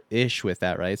have our ish with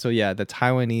that, right? So the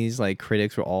Taiwanese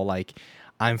critics were all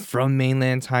I'm from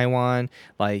mainland Taiwan,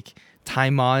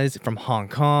 Tai Ma is from Hong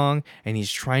Kong, and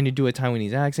he's trying to do a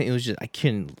Taiwanese accent. It was just I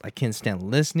couldn't stand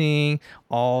listening.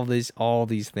 All these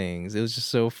things. It was just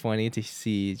so funny to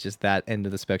see just that end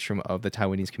of the spectrum of the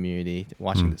Taiwanese community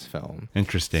watching this film.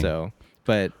 Interesting. So,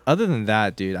 but other than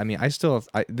that, dude, I mean,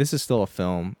 this is still a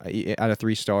film out of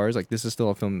 3 stars. This is still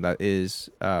a film that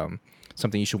is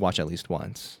something you should watch at least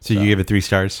once. So you give it 3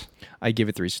 stars? I give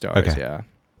it 3 stars. Okay. Yeah.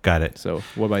 Got it. So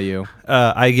what about you?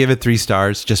 I give it 3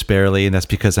 stars, just barely, and that's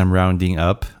because I'm rounding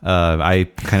up. I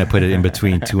kind of put it in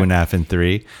between 2.5 and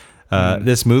 3.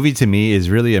 This movie to me is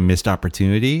really a missed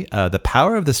opportunity. The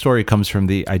power of the story comes from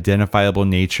the identifiable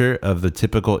nature of the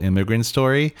typical immigrant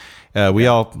story. We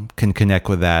all can connect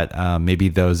with that. Maybe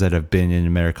those that have been in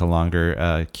America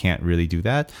longer can't really do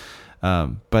that.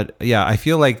 But I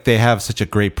feel like they have such a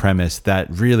great premise, that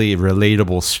really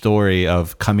relatable story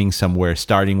of coming somewhere,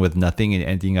 starting with nothing and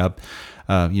ending up,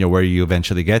 where you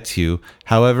eventually get to.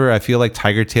 However, I feel like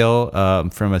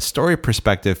TIGERTAIL, from a story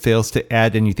perspective, fails to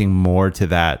add anything more to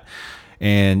that.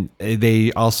 And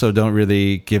they also don't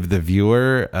really give the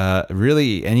viewer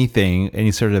really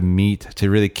any sort of meat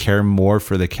to really care more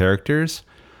for the characters,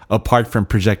 apart from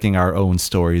projecting our own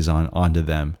stories onto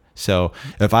them. So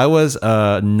if I was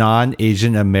a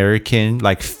non-Asian American,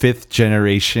 5th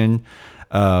generation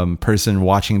person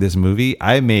watching this movie,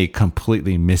 I may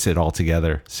completely miss it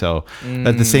altogether. So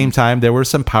at the same time, there were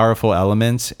some powerful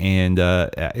elements, and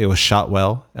it was shot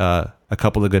well. A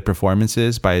couple of good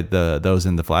performances by those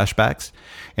in the flashbacks.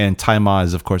 And Tai Ma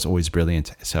is, of course, always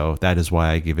brilliant. So that is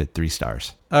why I give it 3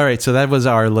 stars. All right, so that was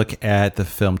our look at the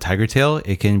film TIGERTAIL.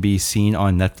 It can be seen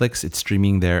on Netflix. It's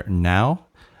streaming there now.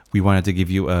 We wanted to give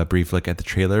you a brief look at the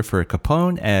trailer for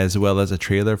Capone, as well as a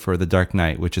trailer for The Dark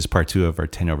Knight, which is part 2 of our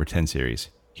 10 over 10 series.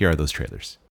 Here are those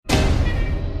trailers.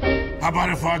 How about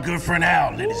it for our good friend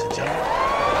Al, ladies and gentlemen?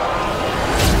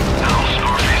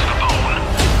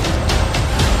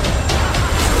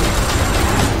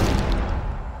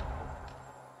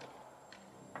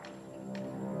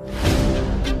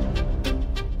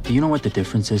 Do you know what the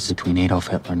difference is between Adolf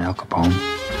Hitler and Al Capone?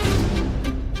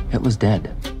 Hitler's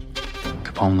dead.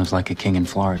 Capone lives like a king in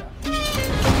Florida.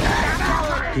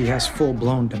 He has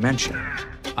full-blown dementia.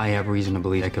 I have reason to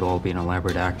believe it could all be an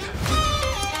elaborate act.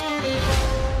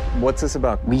 What's this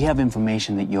about? We have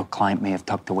information that your client may have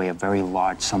tucked away a very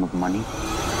large sum of money.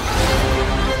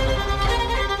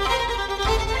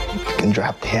 You can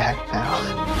drop the act now.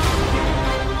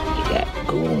 You got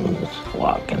goons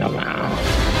walking around.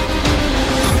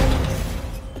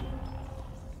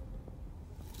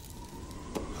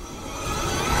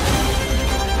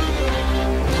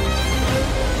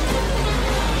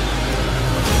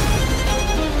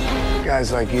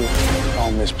 Guys like you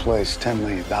own this place $10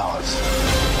 million.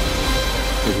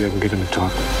 Maybe I can get him to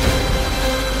talk.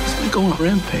 He's gonna go on a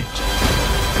rampage.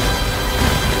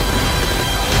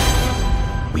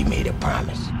 We made a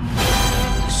promise.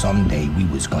 Someday we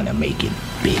was gonna make it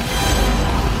big.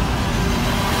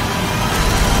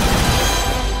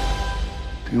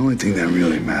 The only thing that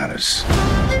really matters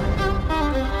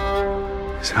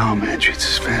is how a man treats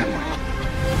his family.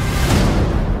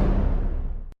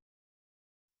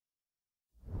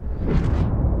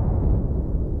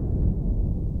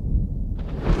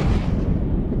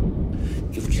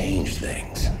 Change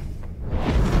things.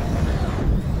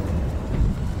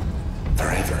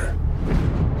 Forever.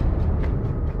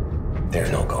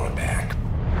 There's no going back.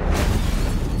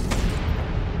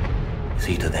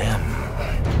 See, to them,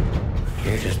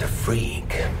 you're just a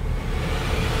freak.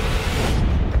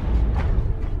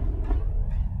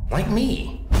 Like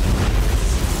me.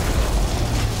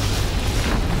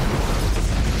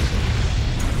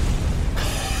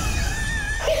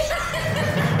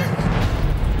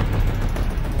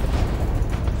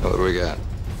 What do we got?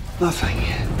 Nothing.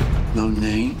 No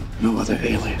name, no other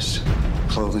alias.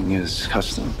 Clothing is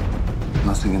custom.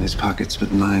 Nothing in his pockets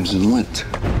but knives and lint.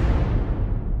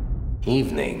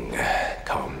 Evening,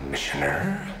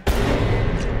 Commissioner.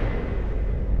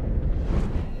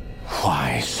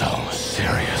 Why so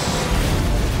serious?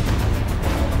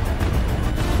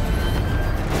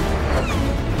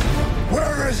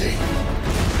 Where is he?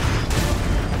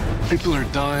 People are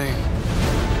dying.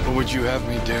 What would you have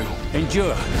me do?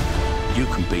 Endure. You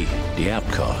can be the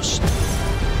outcast.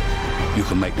 You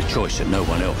can make the choice that no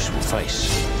one else will face.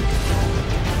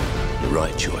 The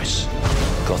right choice.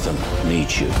 Gotham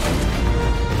needs you.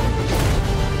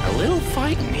 A little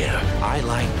fighting you. I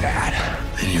like that.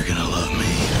 Then you're gonna love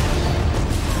me.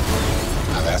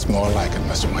 Now that's more like it,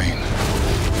 Mr. Wayne.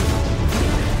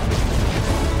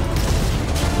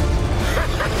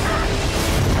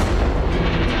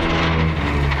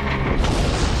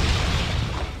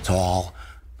 It's all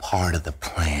part of the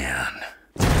plan.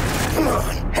 Come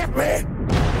on, hit me!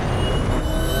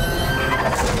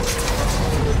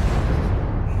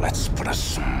 Let's put a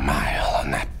smile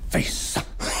on that face.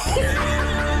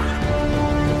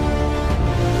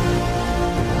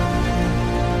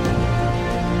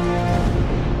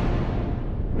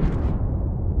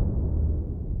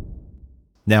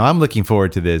 Now I'm looking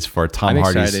forward to this for Tom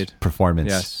Hardy's excited. Performance.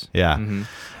 Yes. Yeah. Mm-hmm.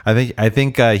 I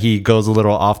think he goes a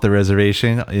little off the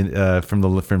reservation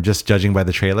from just judging by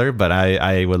the trailer, but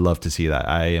I would love to see that.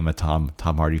 I am a Tom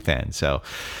Hardy fan, so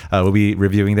we'll be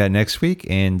reviewing that next week.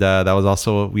 And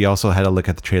we also had a look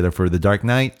at the trailer for The Dark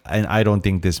Knight, and I don't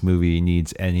think this movie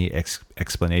needs any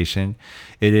explanation.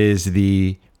 It is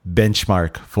the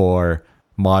benchmark for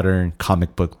modern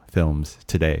comic book films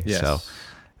today. Yes. So.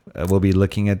 We'll be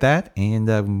looking at that,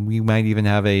 and we might even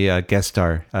have a guest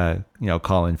star,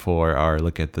 call in for our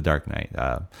look at The Dark Knight.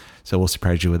 So we'll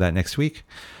surprise you with that next week.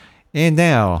 And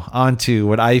now on to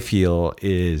what I feel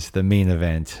is the main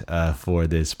event for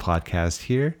this podcast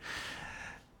here.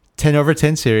 10 over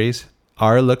 10 series,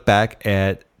 our look back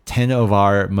at 10 of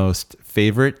our most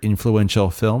favorite influential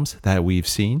films that we've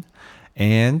seen.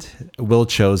 And Will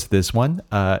chose this one.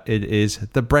 It is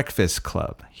The Breakfast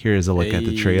Club. Here's a look at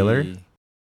the trailer.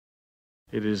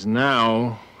 It is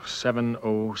now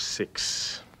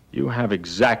 7:06. You have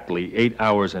exactly 8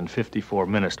 hours and 54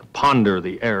 minutes to ponder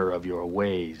the error of your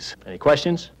ways. Any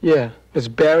questions? Yeah. Does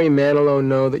Barry Manilow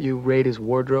know that you raid his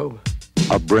wardrobe?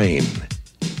 A brain,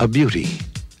 a beauty,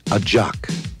 a jock,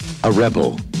 a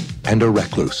rebel, and a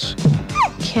recluse.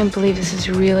 Can't believe this is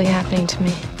really happening to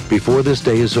me. Before this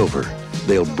day is over,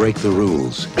 they'll break the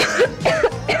rules.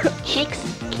 Chicks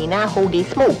cannot hold their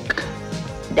smoke.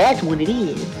 That's what it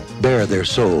is. Bare their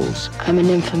souls. I'm a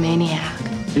nymphomaniac.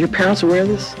 Are your parents aware of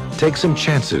this? Take some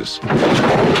chances.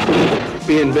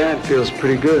 Being bad feels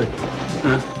pretty good,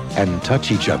 huh? And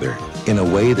touch each other in a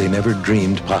way they never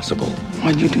dreamed possible.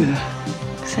 Why'd you do that?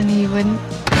 Because I knew you wouldn't.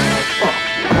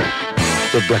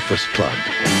 The Breakfast Club.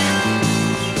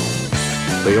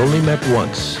 They only met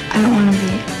once, I don't want to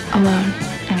be alone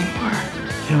anymore.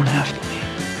 You don't have to be.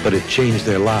 but it changed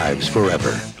their lives forever.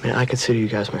 I mean, I consider you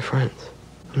guys my friends.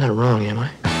 I'm not wrong, am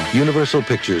I? Universal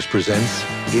Pictures presents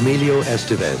Emilio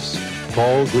Estevez,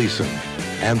 Paul Gleason,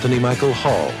 Anthony Michael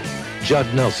Hall, Judd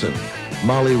Nelson,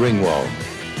 Molly Ringwald,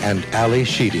 and Ali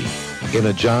Sheedy in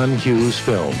a John Hughes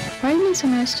film. Why are you being so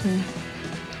nice to me?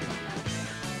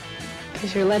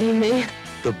 Because you're letting me.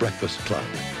 The Breakfast Club.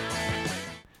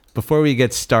 Before we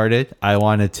get started, I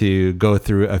wanted to go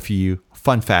through a few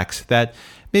fun facts that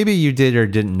maybe you did or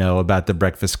didn't know about the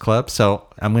Breakfast Club. So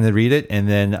I'm going to read it, and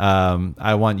then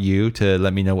I want you to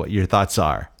let me know what your thoughts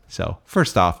are. So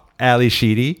first off, Ali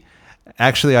Sheedy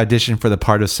actually auditioned for the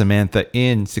part of Samantha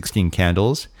in 16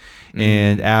 Candles.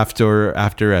 And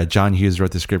after John Hughes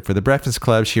wrote the script for The Breakfast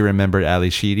Club, she remembered Ali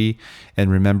Sheedy and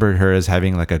remembered her as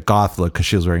having like a goth look because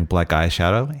she was wearing black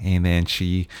eyeshadow. And then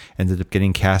she ended up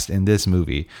getting cast in this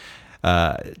movie.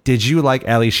 Did you like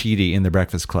Ali Sheedy in The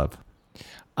Breakfast Club?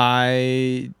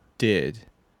 I did.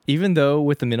 Even though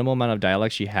with the minimal amount of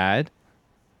dialect she had,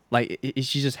 like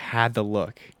she just had the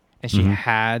look and she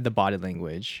had the body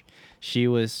language. She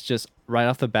was just right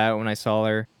off the bat when I saw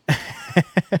her.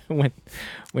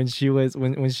 when she was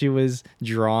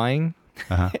drawing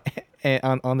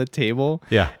on the table,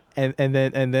 and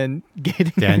then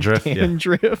getting dandruff, and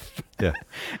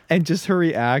just her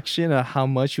reaction of how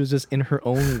much she was just in her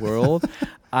own world,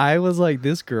 I was like,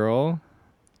 this girl,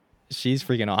 she's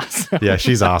freaking awesome. Yeah,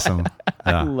 she's awesome.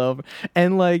 Yeah. I love her.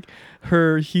 And like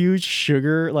her huge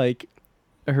sugar, like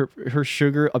her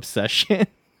sugar obsession.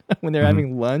 When they're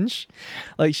having lunch,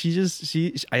 like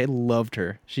I loved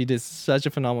her. She did such a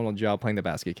phenomenal job playing the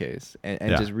basket case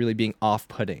and just really being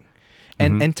off-putting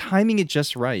and timing it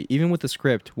just right. Even with the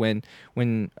script, when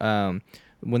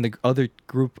the other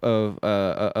group of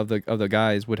the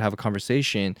guys would have a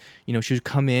conversation, you know, she would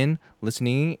come in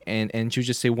listening and she would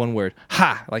just say one word,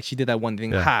 ha, like she did that one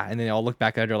thing, ha, and then they all look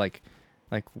back at her like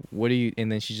what do you? And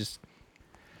then she just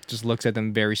looks at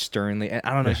them very sternly, and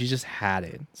I don't know, she just had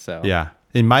it. So yeah.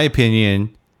 In my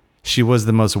opinion, she was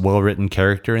the most well-written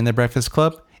character in The Breakfast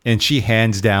Club, and she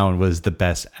hands down was the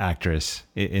best actress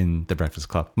in The Breakfast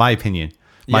Club. My opinion,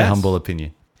 my humble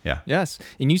opinion. Yeah. Yes.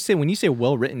 And when you say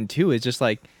well-written too, it's just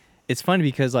like, it's funny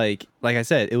because like I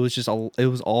said, it was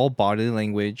all body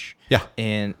language. Yeah.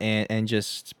 And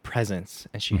just presence,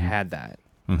 and she had that.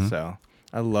 So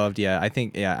I loved. I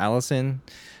think Allison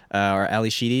or Ali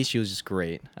Sheedy, she was just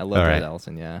great. I loved that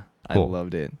Allison. Yeah. Cool. I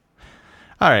loved it.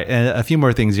 All right, and a few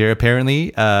more things here.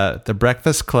 Apparently, The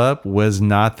Breakfast Club was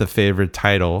not the favorite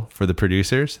title for the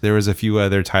producers. There was a few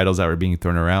other titles that were being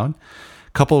thrown around.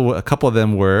 A couple of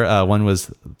them were, one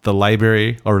was The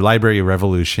Library or Library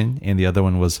Revolution, and the other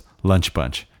one was Lunch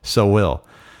Bunch. So, Will,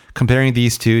 comparing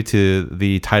these two to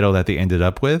the title that they ended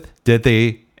up with, did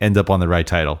they end up on the right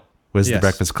title? Was The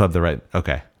Breakfast Club the right?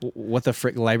 Okay. What the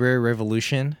frick? Library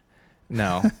Revolution?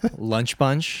 No. Lunch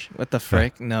Bunch? What the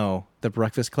frick? No. The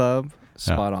Breakfast Club?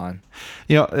 Spot on.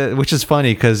 You know, which is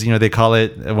funny because, you know, they call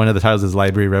it, one of the titles is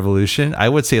Library Revolution. I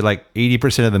would say like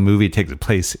 80% of the movie takes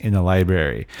place in a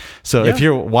library. So if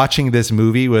you're watching this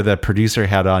movie with a producer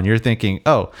hat on, you're thinking,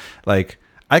 oh, like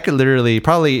I could literally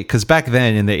probably, because back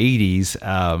then in the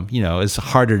 80s, you know, it's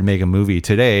harder to make a movie.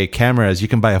 Today, cameras, you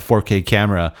can buy a 4K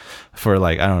camera for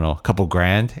like, I don't know, a couple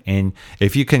grand. And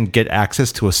if you can get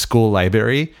access to a school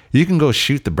library, you can go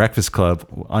shoot The Breakfast Club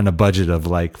on a budget of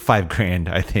like $5,000,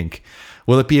 I think.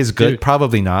 Will it be as good? Dude,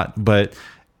 probably not. But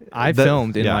I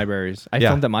filmed in libraries. I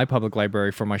filmed at my public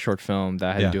library for my short film that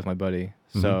I had to do with my buddy.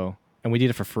 So, and we did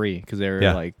it for free because they were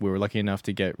like, we were lucky enough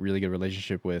to get really good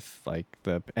relationship with like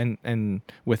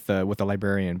with the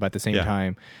librarian. But at the same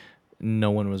time, no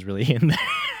one was really in there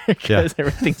because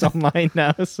everything's online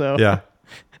now. So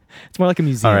it's more like a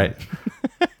museum. All right,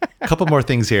 a couple more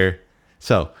things here.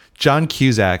 So John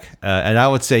Cusack, and I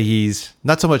would say he's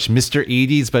not so much Mr.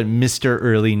 80s, but Mr.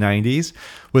 early 90s,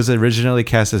 was originally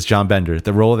cast as John Bender.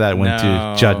 The role that went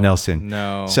to Judd Nelson.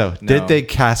 Did they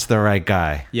cast the right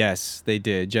guy? Yes, they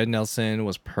did. Judd Nelson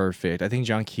was perfect. I think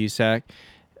John Cusack,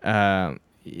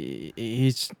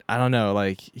 he's, I don't know,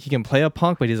 like he can play a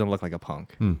punk, but he doesn't look like a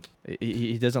punk.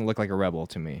 He doesn't look like a rebel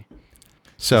to me.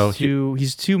 So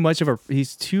he's a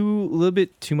little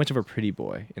bit too much of a pretty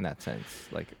boy in that sense.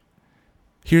 Like,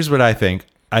 here's what I think.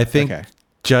 I think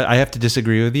I have to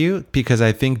disagree with you because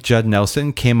I think Judd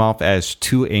Nelson came off as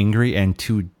too angry and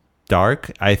too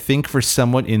dark. I think for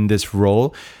someone in this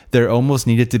role, there almost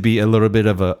needed to be a little bit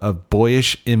of a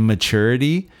boyish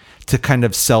immaturity to kind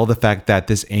of sell the fact that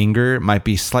this anger might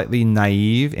be slightly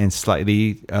naive and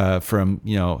slightly from,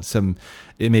 some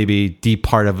it may be deep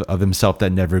part of himself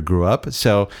that never grew up.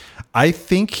 So I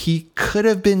think he could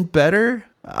have been better.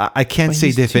 I can't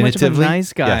say definitively. Too much of a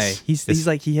nice guy. Yes. He's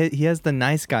like he has the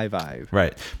nice guy vibe.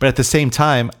 Right. But at the same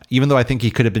time, even though I think he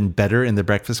could have been better in The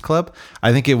Breakfast Club,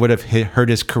 I think it would have hurt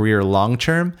his career long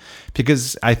term,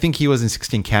 because I think he was in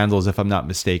 16 Candles, if I'm not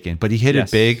mistaken. But he hit it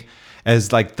big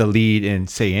as like the lead in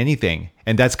Say Anything.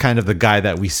 And that's kind of the guy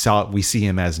that we see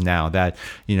him as now, that,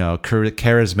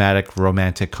 charismatic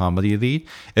romantic comedy lead.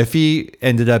 If he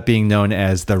ended up being known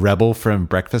as the rebel from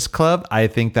Breakfast Club, I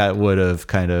think that would have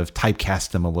kind of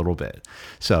typecast him a little bit.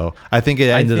 So I think it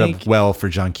ended up well for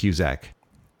John Cusack.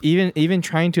 Even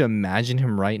trying to imagine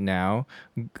him right now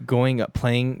going up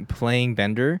playing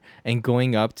Bender and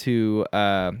going up to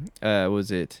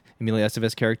was it Emilio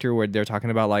Estevez's character, where they're talking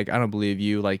about like, I don't believe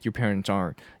you, like your parents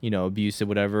aren't abusive,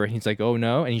 whatever, and he's like, oh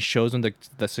no, and he shows him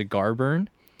the cigar burn,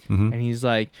 and he's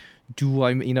like, do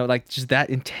I like just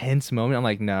that intense moment. I'm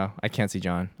like, no, I can't see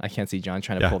John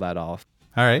trying to pull that off.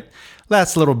 All right.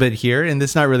 Last little bit here, and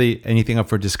it's not really anything up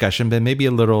for discussion, but maybe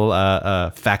a little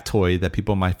factoid that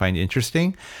people might find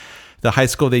interesting. The high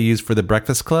school they use for The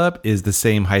Breakfast Club is the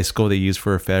same high school they use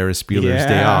for Ferris Bueller's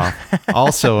Day Off.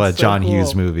 Also a John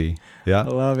Hughes movie. Yeah. I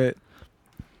love it.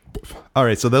 All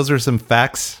right. So those are some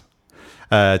facts.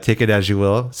 Take it as you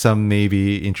will. Some may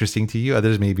be interesting to you.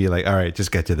 Others may be like, all right,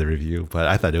 just get to the review. But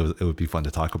I thought it would be fun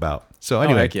to talk about. So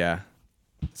anyway. Oh, heck yeah.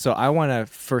 So I want to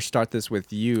first start this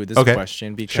with you, this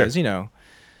question, because you're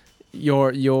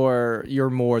more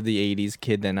the 80s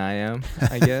kid than I am,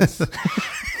 I guess.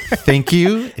 Thank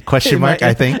you. Question mark,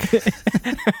 I think.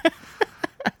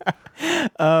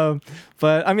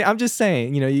 But I mean, I'm just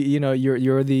saying,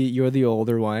 you're the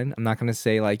older one. I'm not gonna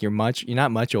say like you're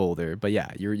not much older, but yeah,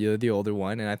 you're the older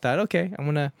one. And I thought, okay,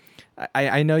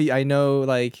 I know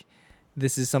like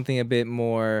this is something a bit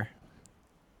more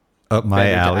up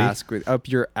my alley. Up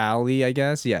your alley, I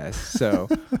guess. Yes. So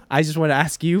I just want to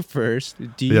ask you first.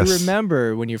 Do you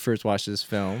remember when you first watched this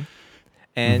film?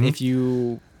 And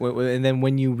and then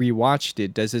when you rewatched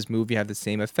it, does this movie have the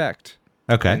same effect?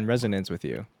 And resonance with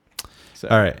you? So.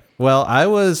 All right. Well, I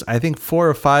was, I think 4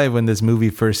 or 5 when this movie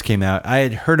first came out. I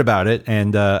had heard about it,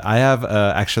 and I have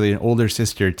actually an older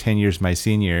sister, 10 years my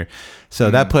senior.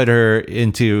 So that put her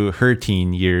into her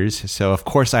teen years. So of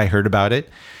course I heard about it.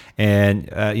 And,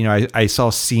 I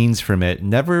saw scenes from it,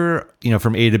 never,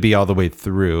 from A to B all the way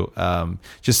through,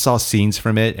 just saw scenes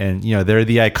from it. And, they're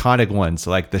the iconic ones,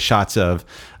 like the shots of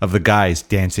the guys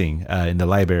dancing in the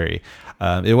library.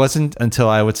 It wasn't until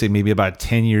I would say maybe about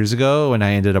 10 years ago when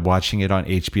I ended up watching it on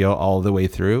HBO all the way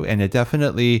through. And it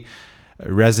definitely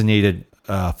resonated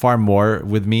far more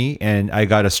with me. And I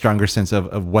got a stronger sense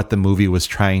of what the movie was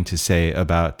trying to say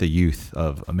about the youth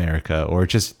of America, or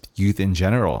just youth in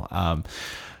general.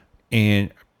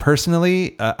 And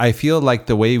personally, I feel like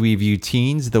the way we view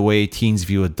teens, the way teens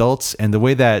view adults, and the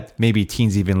way that maybe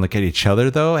teens even look at each other,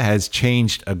 though, has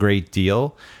changed a great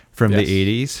deal from the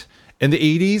 80s. In the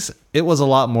 80s, it was a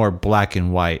lot more black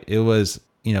and white. It was,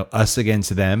 us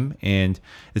against them. And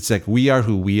it's like, we are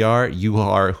who we are. You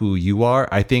are who you are.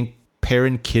 I think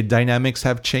parent-kid dynamics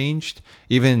have changed.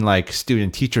 Even like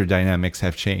student-teacher dynamics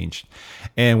have changed.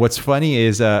 And what's funny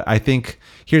is I think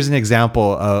here's an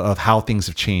example of how things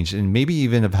have changed, and maybe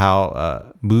even of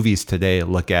how movies today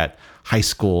look at high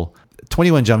school.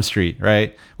 21 Jump Street,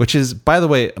 right? Which is, by the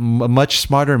way, a much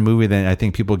smarter movie than I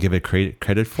think people give it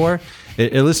credit for.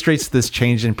 It illustrates this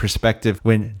change in perspective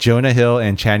when Jonah Hill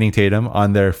and Channing Tatum,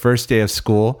 on their first day of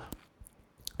school,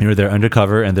 they're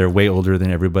undercover and they're way older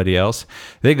than everybody else.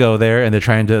 They go there and they're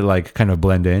trying to like kind of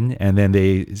blend in, and then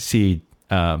they see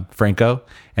Franco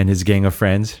and his gang of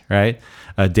friends, right?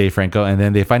 Dave Franco. And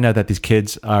then they find out that these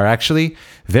kids are actually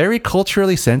very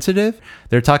culturally sensitive.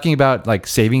 They're talking about like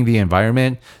saving the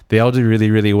environment. They all do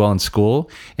really, really well in school.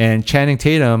 And Channing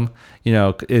Tatum,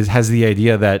 has the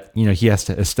idea that, he has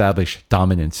to establish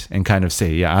dominance and kind of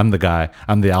say, yeah, I'm the guy,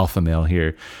 I'm the alpha male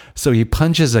here. So he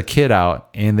punches a kid out,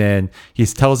 and then he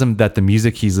tells him that the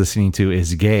music he's listening to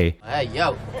is gay. Hey,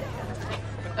 yo.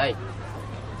 Hey.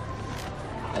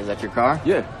 Is that your car?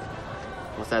 Yeah.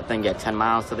 What's that thing get, 10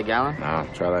 miles to the gallon? Nah,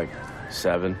 try like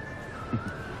 7.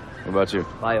 What about you?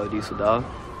 Biodiesel, dog.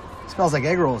 Smells like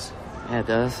egg rolls. Yeah, it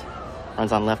does.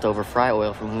 Runs on leftover fry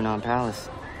oil from Hunan Palace.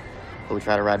 But we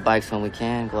try to ride bikes when we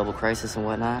can, global crisis and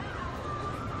whatnot.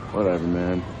 Whatever,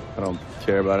 man. I don't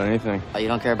care about anything. Oh, you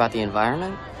don't care about the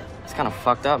environment? It's kind of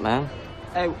fucked up, man.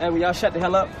 Hey, will y'all shut the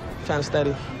hell up? I'm trying to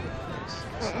study.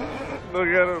 Look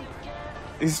at him.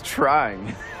 He's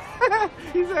trying.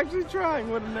 He's actually trying.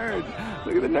 What a nerd.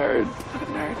 Look at the nerd. Look at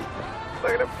the nerd.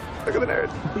 Look at him. Look at the nerd.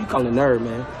 Who you calling a nerd,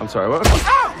 man? I'm sorry, what?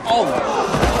 Oh!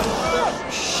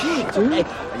 Shit, dude. Hey,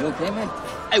 are you okay, man?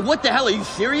 Hey, what the hell? Are you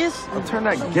serious? I'll turn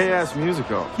that gay-ass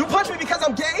music off. You punch me because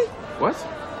I'm gay? What?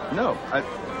 No,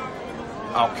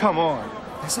 Oh, come on.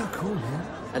 That's not cool, man.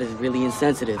 That is really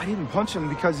insensitive. I didn't punch him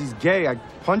because he's gay. I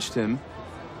punched him,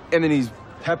 and then he's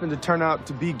happened to turn out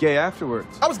to be gay afterwards.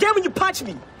 I was gay when you punched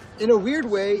me. In a weird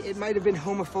way, it might have been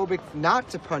homophobic not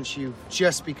to punch you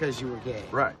just because you were gay.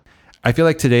 Right. I feel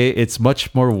like today it's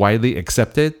much more widely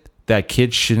accepted that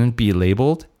kids shouldn't be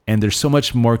labeled, and they're so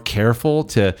much more careful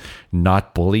to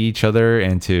not bully each other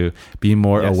and to be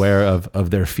more aware of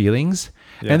their feelings.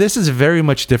 Yeah. And this is very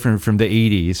much different from the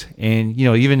 80s. And, you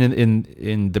know, even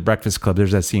in The Breakfast Club,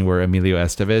 there's that scene where Emilio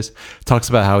Estevez talks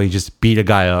about how he just beat a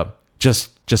guy up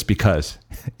just because,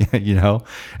 you know,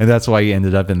 and that's why he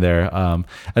ended up in there.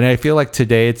 And I feel like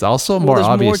today it's also more there's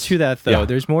obvious. More to that, though. Yeah.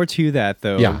 There's more to that,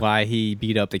 though, Yeah. why he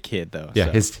beat up the kid, though. Yeah,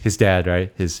 so. his dad,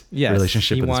 right? His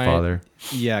relationship he with his father.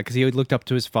 Yeah, because he looked up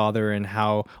to his father and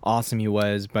how awesome he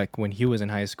was back when he was in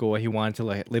high school. He wanted to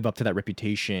like live up to that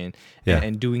reputation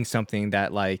and doing something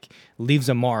that like leaves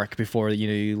a mark before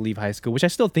you leave high school, which I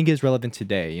still think is relevant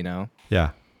today. You know.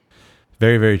 Yeah,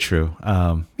 very very true.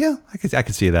 Yeah, I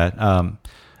could see that.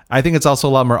 I think it's also a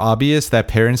lot more obvious that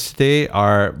parents today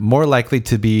are more likely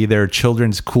to be their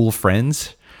children's cool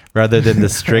friends rather than the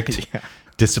strict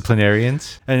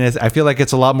disciplinarians. And I feel like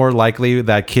it's a lot more likely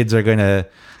that kids are going to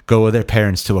go with their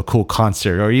parents to a cool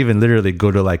concert or even literally go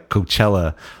to like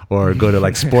Coachella or go to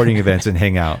like sporting events and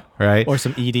hang out, right? Or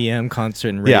some EDM concert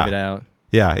and rave it out.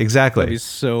 Yeah, exactly. That'd be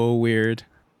so weird.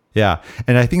 Yeah.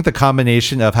 And I think the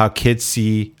combination of how kids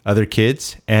see other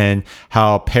kids and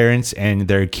how parents and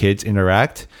their kids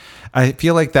interact, I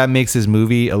feel like that makes this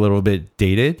movie a little bit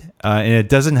dated. And it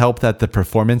doesn't help that the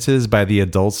performances by the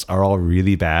adults are all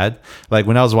really bad. Like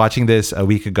when I was watching this a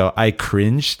week ago, I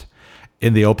cringed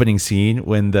in the opening scene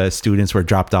when the students were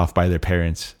dropped off by their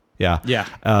parents. Yeah.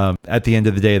 At the end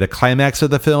of the day, the climax of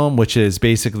the film, which is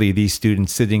basically these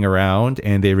students sitting around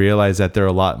and they realize that they're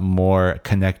a lot more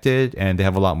connected and they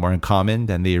have a lot more in common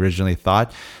than they originally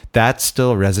thought, that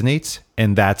still resonates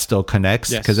and that still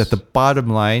connects. Because at the bottom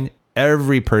line,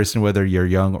 every person, whether you're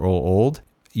young or old,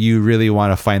 you really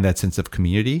want to find that sense of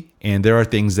community. And there are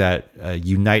things that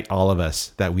unite all of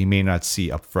us that we may not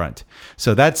see up front.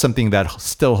 So that's something that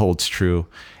still holds true.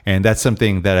 And that's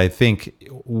something that I think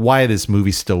why this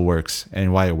movie still works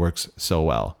and why it works so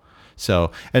well.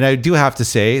 So, and I do have to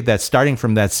say that starting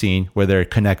from that scene where they're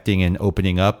connecting and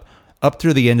opening up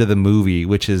through the end of the movie,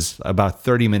 which is about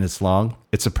 30 minutes long,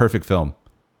 it's a perfect film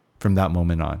from that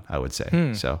moment on, I would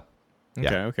say. So.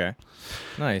 Yeah. Okay.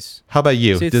 Nice. How about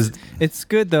you? See, it's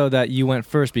good though that you went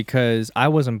first because I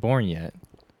wasn't born yet.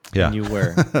 Yeah. And you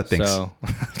were. Thanks. So,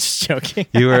 just joking.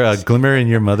 You were a glimmer in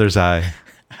your mother's eye.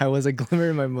 I was a glimmer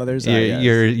in my mother's eye.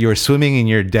 You were swimming in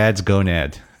your dad's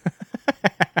gonad.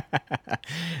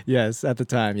 Yes, at the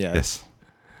time, yes.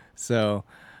 So,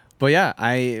 but yeah,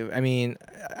 I mean,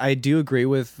 I do agree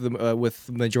with the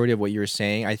majority of what you were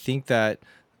saying.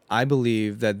 I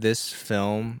believe that this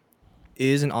film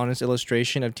is an honest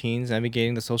illustration of teens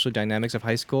navigating the social dynamics of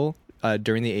high school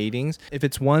during the 80s. If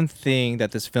it's one thing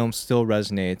that this film still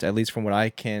resonates, at least from what I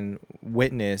can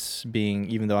witness,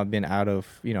 even though I've been out of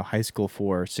high school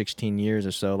for 16 years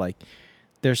or so, like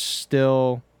you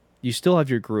still have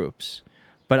your groups.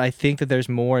 But I think that there's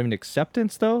more of an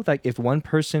acceptance though. Like if one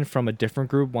person from a different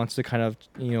group wants to kind of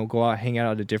go out, hang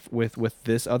out with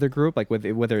this other group, like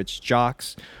whether it's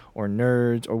jocks or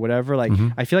nerds or whatever, like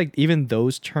I feel like even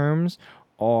those terms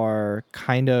are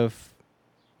kind of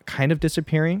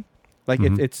disappearing. Like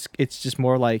it's just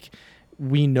more like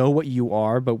we know what you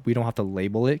are, but we don't have to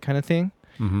label it, kind of thing.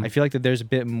 I feel like that there's a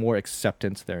bit more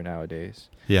acceptance there nowadays.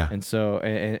 Yeah, and so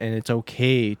and it's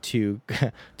okay to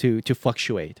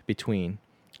fluctuate between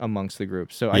amongst the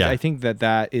groups. So I think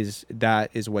that is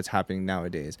what's happening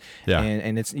nowadays. Yeah,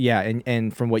 and it's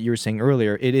and from what you were saying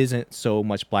earlier, it isn't so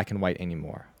much black and white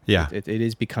anymore. Yeah, it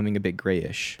is becoming a bit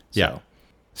grayish. So. Yeah.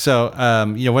 So,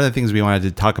 one of the things we wanted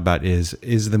to talk about is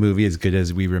the movie as good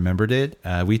as we remembered it?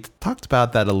 We talked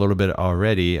about that a little bit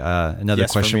already. Another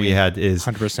question we had is,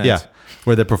 100%.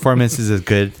 Were the performances as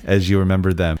good as you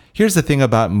remember them? Here's the thing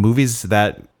about movies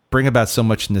that bring about so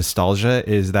much nostalgia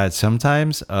is that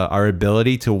sometimes our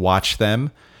ability to watch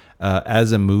them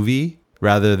as a movie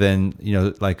rather than,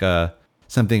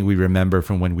 something we remember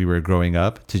from when we were growing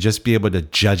up, to just be able to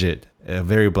judge it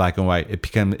very black and white, it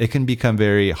can become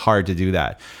very hard to do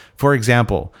that. For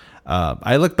example,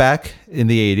 I look back in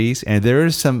the 80s and there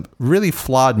are some really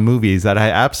flawed movies that I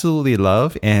absolutely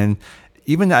love. And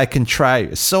even I can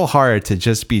try so hard to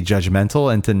just be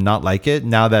judgmental and to not like it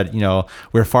now that,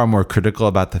 we're far more critical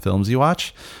about the films you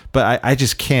watch. But I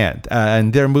just can't.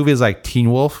 And there are movies like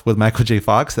Teen Wolf with Michael J.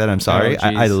 Fox that I'm sorry,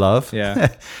 I love.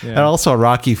 Yeah. And also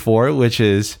Rocky IV, which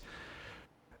is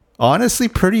honestly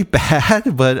pretty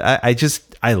bad, but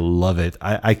I love it.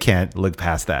 I can't look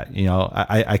past that.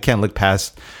 I can't look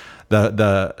past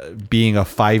the being a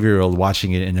 5-year-old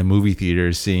watching it in a movie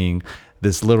theater, seeing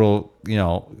this little,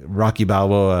 Rocky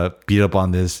Balboa beat up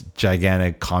on this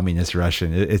gigantic communist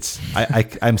Russian.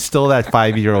 I'm still that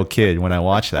 5-year-old kid when I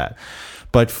watch that.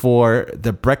 But for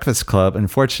The Breakfast Club,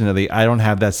 unfortunately, I don't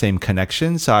have that same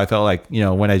connection. So I felt like,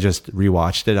 when I just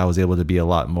rewatched it, I was able to be a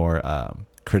lot more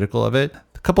critical of it.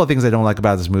 A couple of things I don't like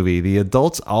about this movie. The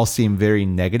adults all seem very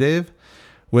negative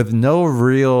with no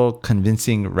real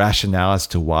convincing rationale as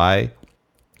to why.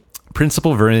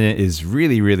 Principal Vernon is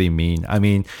really, really mean. I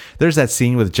mean, there's that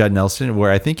scene with Judd Nelson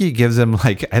where I think he gives him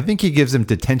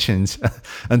detentions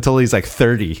until he's like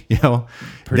 30,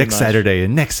 next Saturday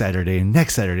and next Saturday and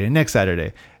next Saturday and next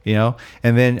Saturday, and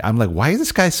then I'm like, why is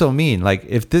this guy so mean? Like,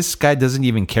 if this guy doesn't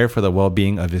even care for the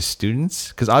well-being of his students,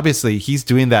 because obviously he's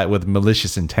doing that with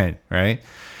malicious intent, right?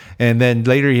 And then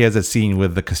later he has a scene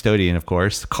with the custodian, of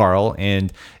course, Carl.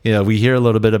 And, we hear a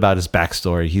little bit about his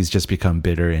backstory. He's just become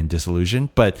bitter and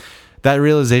disillusioned. But that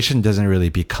realization doesn't really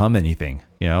become anything,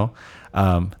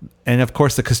 And of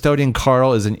course, the custodian,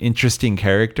 Carl, is an interesting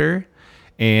character.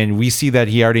 And we see that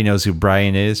he already knows who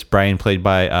Brian is. Brian played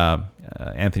by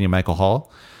Anthony Michael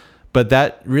Hall. But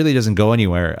that really doesn't go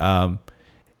anywhere.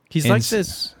 He's like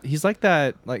this. He's like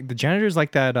that. Like the janitor's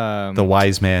like that. The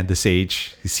wise man, the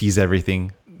sage. He sees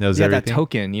everything. Knows everything. That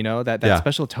token, that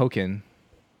special token.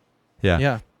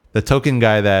 Yeah. The token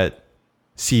guy that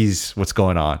sees what's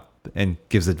going on and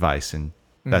gives advice and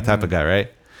that type of guy,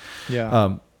 right?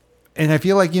 Yeah. And I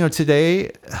feel like,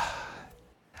 today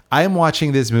I'm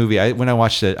watching this movie. When I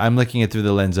watched it, I'm looking at it through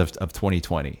the lens of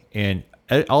 2020. And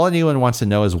all anyone wants to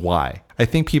know is why. I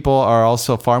think people are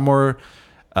also far more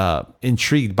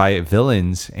intrigued by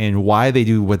villains and why they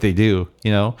do what they do,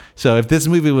 So if this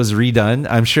movie was redone,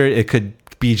 I'm sure it could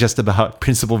be just about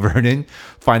Principal Vernon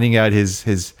finding out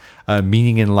his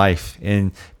meaning in life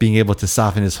and being able to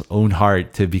soften his own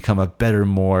heart to become a better,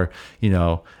 more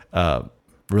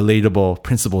relatable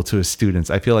principal to his students.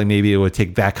 I feel like maybe it would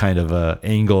take that kind of a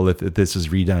angle if this was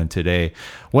redone today.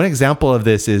 One example of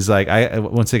this is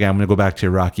once again, I'm going to go back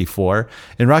to Rocky IV.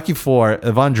 In Rocky IV,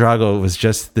 Ivan Drago was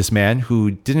just this man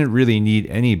who didn't really need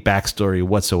any backstory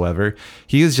whatsoever.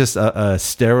 He was just a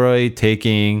steroid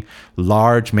taking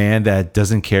large man that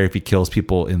doesn't care if he kills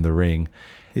people in the ring.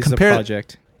 He's a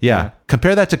project. Yeah.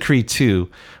 Compare that to Creed 2,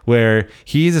 where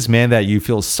he's this man that you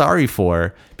feel sorry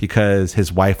for because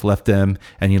his wife left him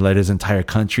and he let his entire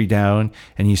country down.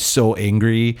 And he's so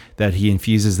angry that he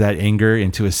infuses that anger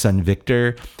into his son,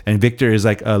 Victor. And Victor is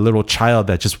like a little child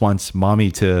that just wants mommy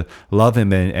to love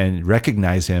him and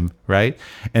recognize him, right?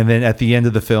 And then at the end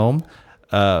of the film,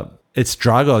 it's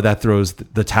Drago that throws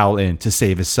the towel in to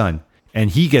save his son.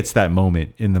 And he gets that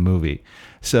moment in the movie.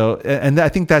 So, and I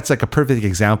think that's like a perfect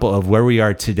example of where we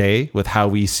are today with how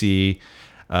we see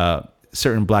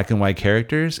certain black and white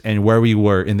characters and where we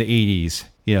were in the 80s.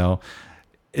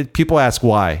 People ask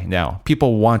why now.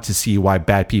 People want to see why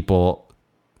bad people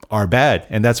are bad.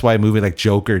 And that's why a movie like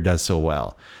Joker does so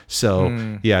well.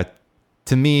 So, yeah,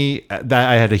 to me, that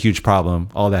I had a huge problem.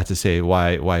 All that to say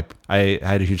why I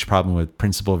had a huge problem with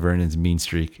Principal Vernon's mean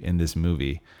streak in this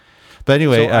movie. But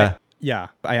anyway...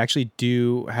 I actually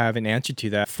do have an answer to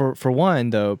that. For one,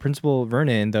 though, Principal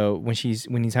Vernon, though, when he's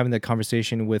having the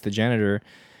conversation with the janitor,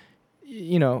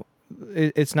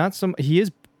 it's not some.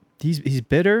 He's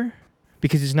bitter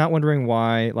because he's not wondering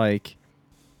why like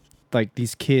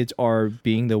these kids are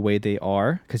being the way they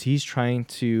are, because he's trying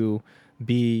to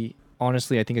be,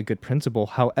 honestly, I think, a good principal.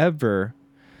 However,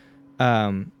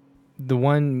 the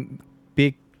one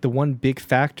big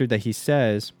factor that he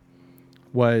says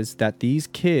was that these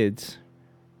kids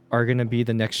are going to be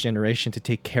the next generation to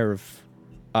take care of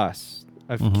us,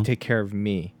 take care of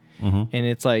me. And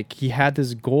it's like he had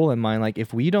this goal in mind, like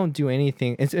if we don't do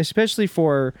anything, especially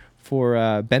for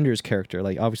Bender's character,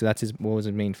 like obviously that's what was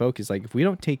his main focus. Like if we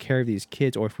don't take care of these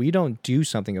kids, or if we don't do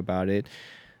something about it,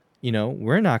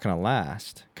 we're not going to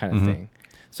last, kind of thing.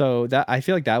 So that I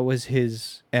feel like that was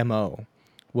his MO,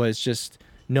 was just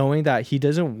knowing that he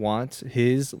doesn't want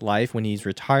his life when he's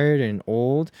retired and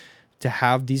old to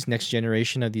have these next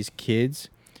generation of these kids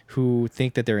who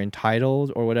think that they're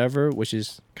entitled or whatever, which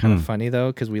is kind of funny though,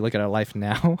 because we look at our life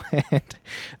now and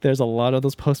there's a lot of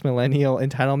those post-millennial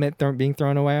entitlement being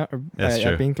thrown away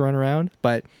or being thrown around.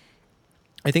 But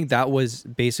I think that was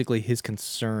basically his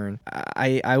concern.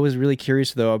 I was really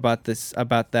curious though about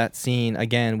that scene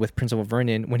again with Principal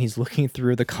Vernon when he's looking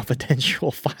through the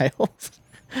confidential files.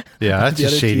 Yeah, that's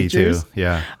just shady teachers. too.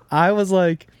 Yeah. I was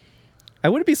like, I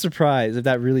wouldn't be surprised if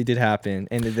that really did happen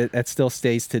and that still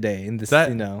stays today. And this,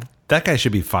 that guy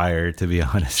should be fired, to be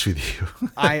honest with you.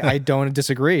 I don't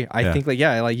disagree. I think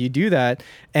like you do that.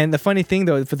 And the funny thing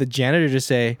though, for the janitor to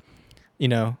say, do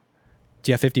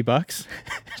you have $50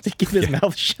 to keep his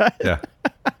mouth shut? Yeah.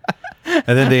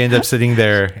 And then they end up sitting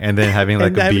there and then having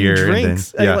like a beer.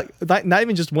 Drinks. And then, like, not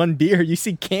even just one beer. You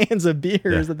see cans of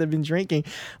beers that they've been drinking.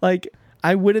 Like,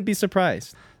 I wouldn't be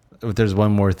surprised. There's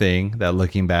one more thing that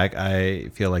looking back, I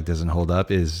feel like doesn't hold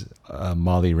up is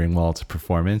Molly Ringwald's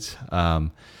performance.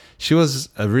 She was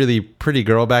a really pretty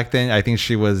girl back then. I think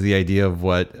she was the idea of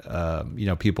what,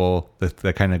 people,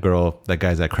 the kind of girl that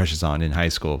guys had crushes on in high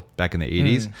school back in the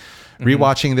 80s.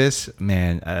 Rewatching this,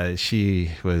 man, she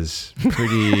was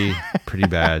pretty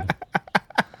bad.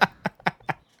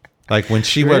 Like when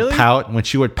she would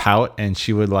pout and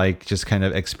she would like just kind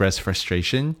of express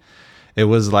frustration, it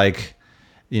was like,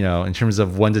 in terms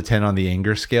of 1 to 10 on the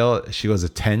anger scale, she was a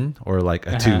 10 or like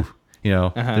a 2.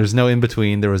 There's no in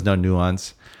between. There was no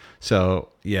nuance. So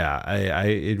yeah,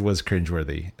 it was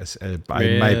cringeworthy.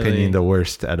 In my opinion, the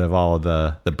worst out of all of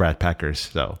the Brat Packers.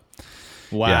 So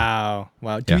wow.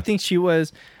 Do you think she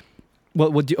was?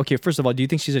 Okay. First of all, do you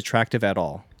think she's attractive at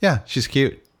all? Yeah, she's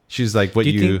cute. She's like what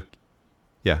you.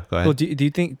 Yeah, go ahead. Well, do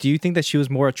you think that she was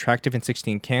more attractive in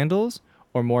 16 Candles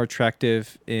or more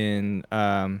attractive in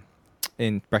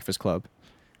Breakfast Club?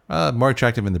 More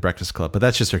attractive in The Breakfast Club, but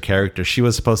that's just her character. She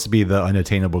was supposed to be the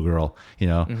unattainable girl,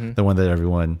 the one that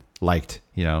everyone liked,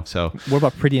 So what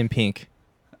about Pretty in Pink?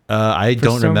 I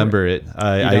don't remember it.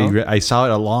 I saw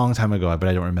it a long time ago, but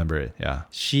I don't remember it. Yeah.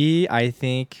 She, I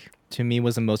think, to me,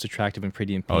 was the most attractive in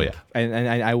Pretty in Pink. Oh yeah,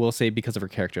 and I will say because of her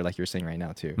character, like you were saying right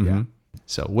now too. Mm-hmm. Yeah.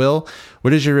 So, Will,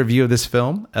 what is your review of this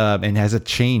film, and has it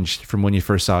changed from when you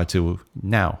first saw it to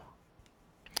now?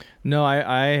 No,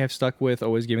 I have stuck with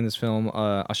always giving this film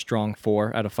a strong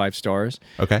 4 out of 5 stars.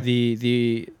 Okay.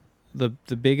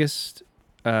 The biggest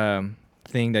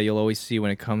thing that you'll always see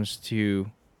when it comes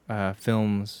to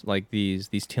films like these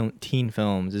teen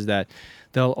films is that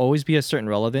there'll always be a certain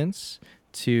relevance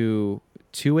to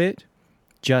it,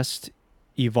 just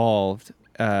evolved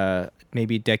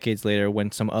maybe decades later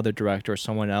when some other director or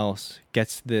someone else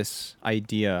gets this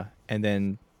idea and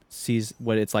then sees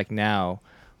what it's like now,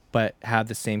 but have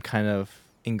the same kind of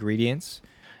ingredients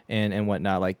and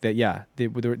whatnot. Like that, yeah, there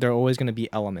are always going to be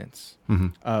elements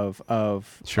of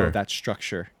that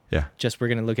structure. Yeah. Just we're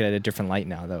going to look at it in a different light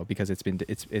now, though, because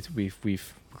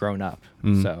we've grown up.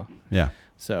 So yeah.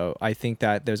 So I think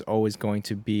that there's always going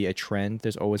to be a trend.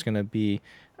 There's always going to be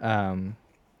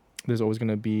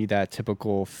that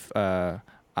typical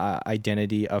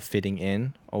identity of fitting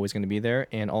in, always going to be there,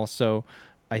 and also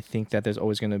I think that there's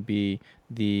always going to be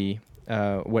the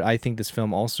what I think this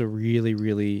film also really,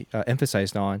 really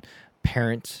emphasized on,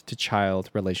 parent to child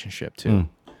relationship too,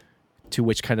 to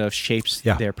which kind of shapes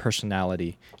their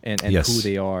personality and who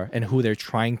they are and who they're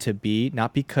trying to be,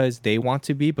 not because they want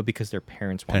to be, but because their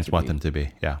parents want them to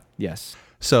be. Yeah. Yes.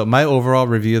 So my overall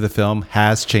review of the film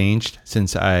has changed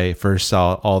since I first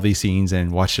saw all these scenes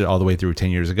and watched it all the way through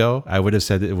 10 years ago. I would have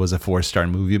said it was a 4-star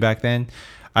movie back then.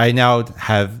 I now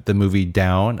have the movie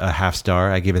down a half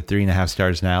star. I give it 3.5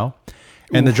 stars now.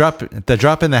 And the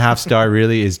drop in the half star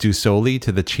really is due solely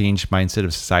to the changed mindset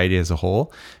of society as a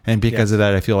whole. And because of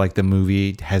that, I feel like the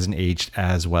movie hasn't aged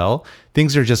as well.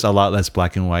 Things are just a lot less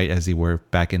black and white as they were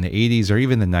back in the 80s or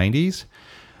even the 90s.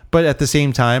 But at the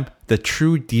same time, the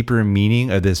true deeper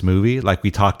meaning of this movie, like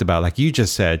we talked about, like you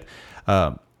just said,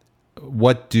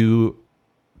 what do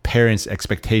parents'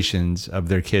 expectations of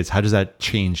their kids, how does that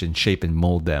change and shape and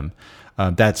mold them?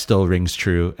 That still rings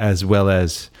true, as well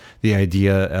as the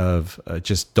idea of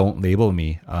just don't label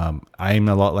me. I'm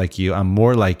a lot like you. I'm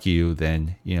more like you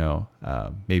than,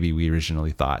 maybe we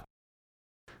originally thought.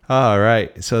 All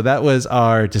right. So that was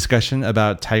our discussion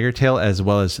about TIGERTAIL as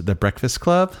well as The Breakfast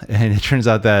Club. And it turns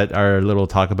out that our little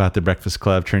talk about The Breakfast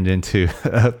Club turned into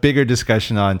a bigger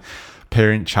discussion on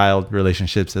parent-child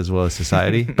relationships as well as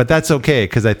society. But that's okay,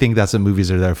 because I think that's what movies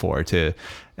are there for, to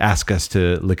ask us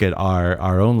to look at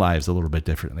our own lives a little bit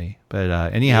differently. But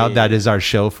anyhow, that is our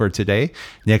show for today.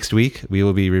 Next week, we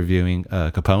will be reviewing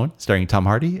Capone, starring Tom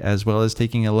Hardy, as well as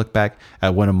taking a look back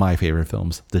at one of my favorite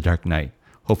films, The Dark Knight.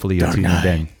 Hopefully you'll tune in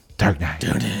then. Dark Knight.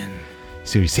 Tune in.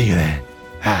 So we see you then.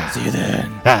 See you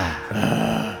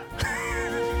then.